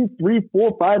 2, 3,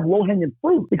 4, 5 low-hanging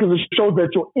fruit, because it shows that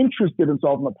you're interested in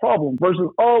solving the problem versus,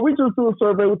 we just do a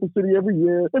survey with the city every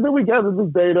year, and then we gather this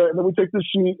data, and then we take this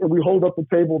sheet, and we hold up the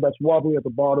table that's wobbly at the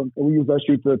bottom, and we use that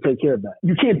sheet to take care of that.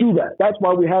 You can't do that. That's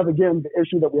why we have, again, the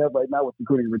issue that we have right now with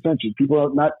recruiting and retention. People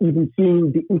are not even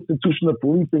seeing the institution of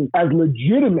policing as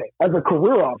legitimate, as a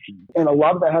career option. And a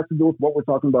lot of that has to do with what we're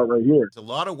talking about right here. There's a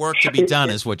lot of work to be done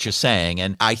is what you're saying.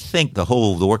 And I think the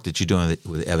work that you're doing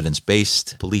with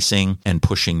evidence-based policing and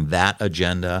pushing that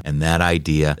agenda and that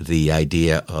idea, the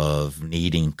idea of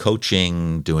needing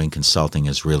coaching, doing consulting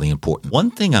is really important.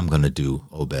 One thing I'm going to do,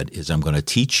 Obed, is I'm going to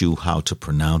teach you how to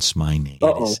pronounce my name.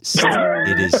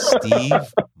 It is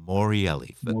Steve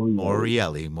Morielli.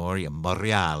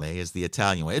 Morielli is the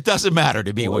Italian way. It doesn't matter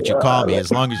to me what you call me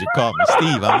as long as you call me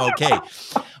Steve. I'm okay.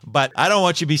 But I don't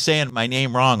want you to be saying my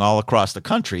name wrong all across the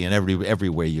country and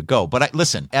everywhere you go. But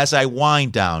listen, as I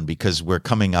wind down, because we're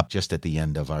coming up just at the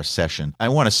end of our session, I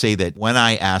want to say that when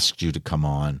I asked you to come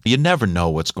on, you never know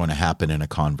what's going to happen in a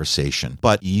conversation.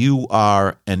 But you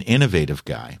are an innovative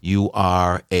guy. You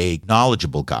are a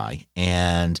knowledgeable guy.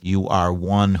 And you are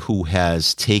one who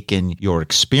has taken your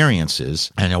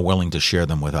experiences and are willing to share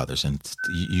them with others. And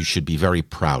you should be very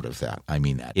proud of that. I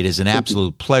mean that. It is an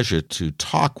absolute pleasure to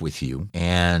talk with you.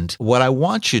 And what I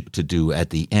want you to do at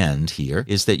the end here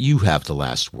is that you have the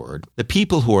last word. The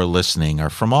people who are listening are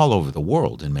from all over the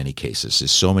world in many cases.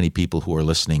 There's so many people who are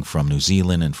listening from New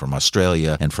Zealand and from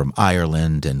Australia and from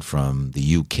Ireland and from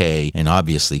the UK and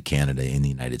obviously Canada and the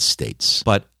United States.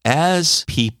 But as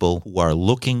people who are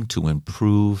looking to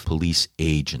improve police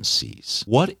agencies,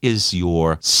 what is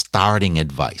your starting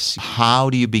advice? How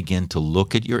do you begin to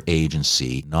look at your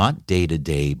agency, not day to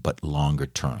day, but longer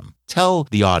term? Tell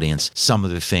the audience some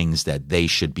of the things that they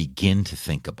should begin to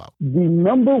think about. The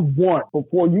number one,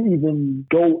 before you even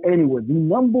go anywhere, the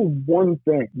number one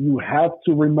thing you have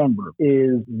to remember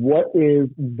is what is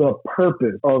the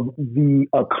purpose of the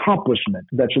accomplishment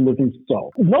that you're looking to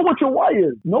solve. Know what your why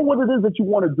is. Know what it is that you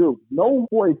want to do. Know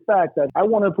for a fact that I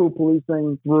want to improve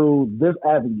policing through this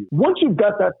avenue. Once you've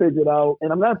got that figured out,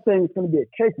 and I'm not saying it's going to be a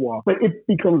cakewalk, but it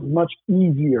becomes much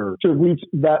easier to reach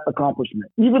that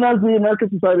accomplishment. Even as the American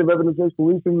Society of Evidence-Based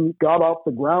Policing got off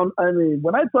the ground, I mean,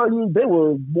 when I tell you there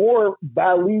were more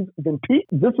valleys than peaks,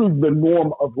 this is the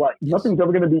norm of life. Nothing's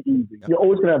ever going to be easy. You're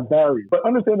always going to have barriers. But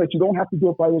understand that you don't have to do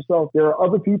it by yourself. There are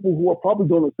other people who are probably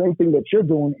doing the same thing that you're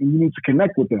doing, and you need to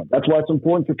connect with them. That's why it's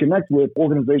important to connect with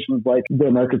organizations like the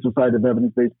American Society of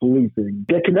Evidence-Based Policing.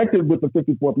 Get connected with the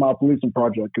 54th Mile Policing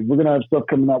Project, because we're going to have stuff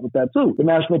coming out with that too. The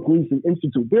National Policing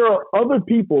Institute. There are other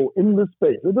people in this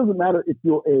space. It doesn't matter if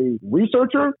you're a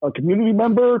researcher, a community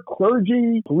member,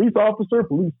 clergy, police officer,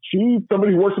 police chief,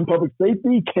 somebody who works in public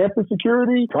safety, campus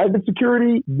security, private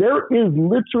security. There is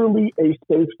literally a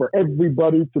space for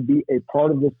everybody to be a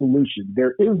part of the solution.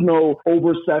 There is no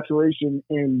oversaturation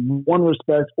in one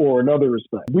respect or another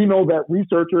respect. We know that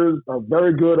researchers are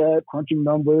very good at crunching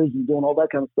numbers and doing all that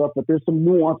kind of stuff, but there's some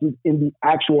nuances in the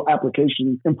actual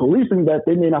application in policing that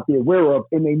they may not be aware of,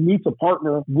 and they need to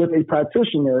partner with a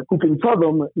practitioner who can tell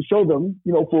them, show them,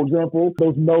 for example,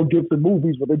 those Mel Gibson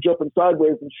movies where they're jumping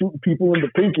sideways and shooting people in the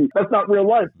pinky. That's not real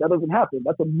life. That doesn't happen.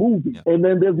 That's a movie. Yeah. And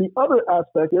then there's the other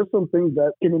aspect. There's some things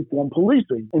that can inform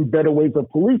policing and better ways of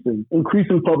policing,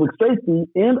 increasing public safety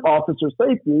and officer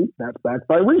safety. That's backed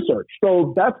by research.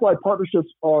 So that's why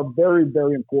partnerships are very,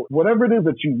 very important. Whatever it is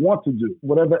that you want to do,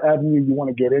 whatever avenue you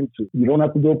want to get into, you don't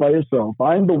have to do it by yourself.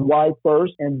 Find the why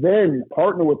first, and then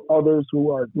partner with others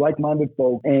who are like-minded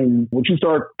folks. And once you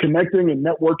start connecting and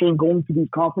networking, going to these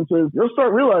conferences, you'll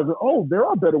start realizing, oh, there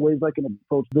are better ways I can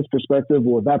approach this perspective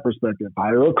or that perspective.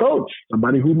 Hire a coach,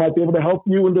 somebody who might be able to help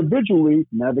you individually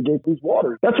navigate these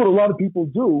waters. That's what a lot of people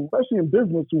do, especially in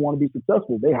business, who want to be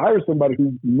successful. They hire somebody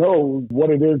who knows what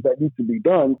it is that needs to be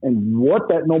done and what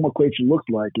that nomenclature looks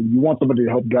like. And you want somebody to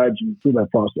help guide you through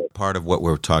that process. Part of what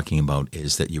we're talking about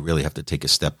is that you really have to take a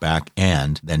step back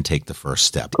and then take the first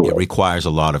step. Correct. It requires a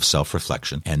lot of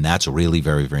self-reflection, and that's really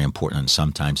very, very important. And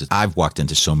sometimes I've walked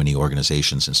into so many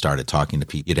organizations and started talking to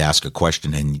people. You'd ask a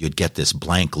question and you'd get this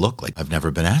blank look like, I've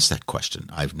never been asked that question.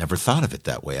 I've never thought of it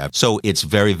that way. So it's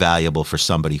very valuable for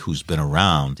somebody who's been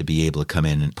around to be able to come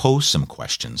in and pose some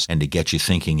questions and to get you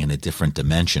thinking in a different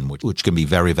dimension, which can be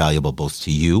very valuable both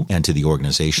to you and to the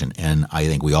organization. And I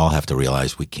think we all have to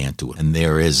realize we can't do it. And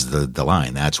there is the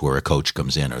line. That's where a coach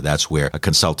comes in, or that's where a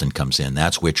consultant comes in.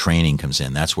 That's where training comes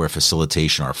in. That's where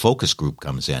facilitation or a focus group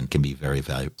comes in. Can be very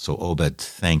valuable. So Obed,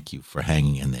 thank you for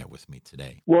hanging in there with me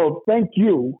today. Well, thank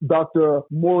you, Dr.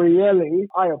 Morielli.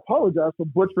 I apologize for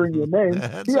butchering your name.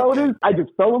 See how it is? I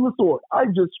just fell on the sword. I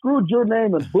just screwed your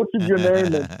name and butchered your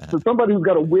name. And for somebody who's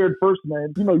got a weird first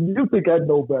name, you think I'd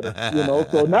know better,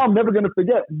 So now I'm never going to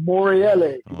forget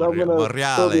Morielli. I'm going to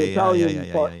throw the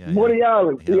Italian part.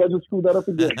 Morielli. See, I just screwed that up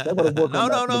again.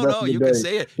 No. You can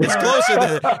say it.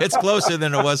 It's closer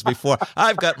than it was before.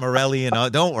 I've got Morelli,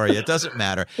 don't worry. It doesn't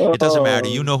matter. It doesn't matter.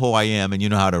 You know who I am, and you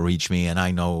know how to reach me, and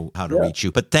I know how to reach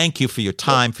you. But thank you for your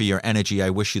time, for your energy. I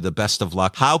wish you the best of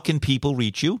luck. How can people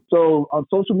reach you? So on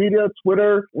social media,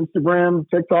 Twitter, Instagram,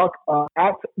 TikTok,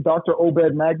 at Dr.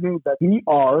 Obed Magny. That's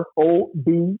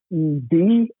DrObedMagny.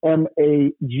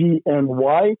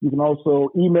 You can also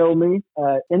email me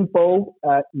at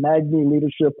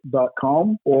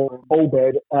info@magnyleadership.com or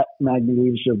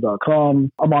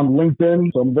obed@magnyleadership.com. I'm on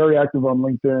LinkedIn, so I'm very active on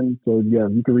LinkedIn. So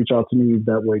you can reach out to me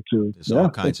that way too. There's all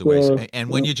kinds of ways. And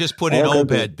when you just put in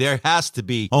Obed, there has to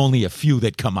be only a few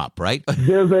that come up, right?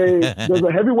 There's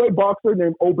a heavyweight boxer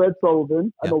named Obed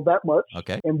Sullivan. I know that much.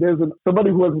 Okay. And there's somebody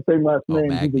who has the same last name.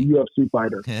 Magny. He's a UFC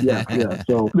fighter. Yeah.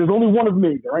 So there's only one of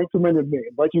me. There ain't too many of me.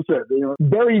 Like you said,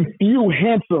 very few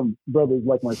handsome brothers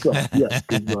like myself. We have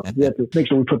to make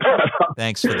sure we put that out.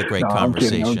 Thanks for the great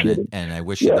conversation. I'm kidding. And I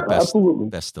wish you the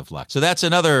best of luck. So that's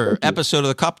another episode of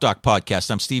the Cop Doc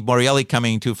Podcast. I'm Steve Morielli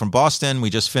coming to you from Boston. We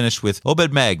just finished with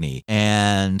Obed Magny,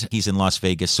 and he's in Las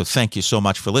Vegas. So thank you so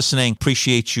much for listening.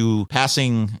 Appreciate you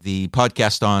passing the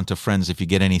podcast on to friends if you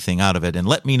get anything out of it. And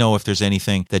let me know if there's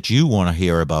anything that you want to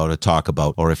hear about or talk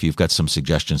about, or if you've got some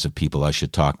suggestions of people I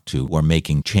should talk to or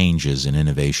making changes and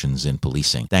innovations in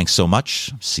policing. Thanks so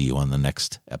much. See you on the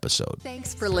next episode.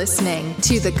 Thanks for listening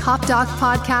to the Cop Doc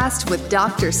Podcast with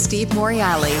Dr. Steve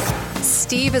Morielli.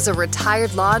 Steve is a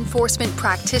retired law enforcement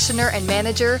practitioner and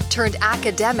manager turned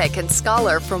academic and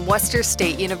scholar from Worcester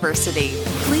State University.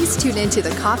 Please tune into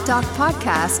the Cop Doc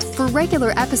podcast for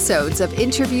regular episodes of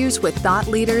interviews with thought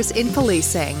leaders in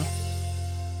policing.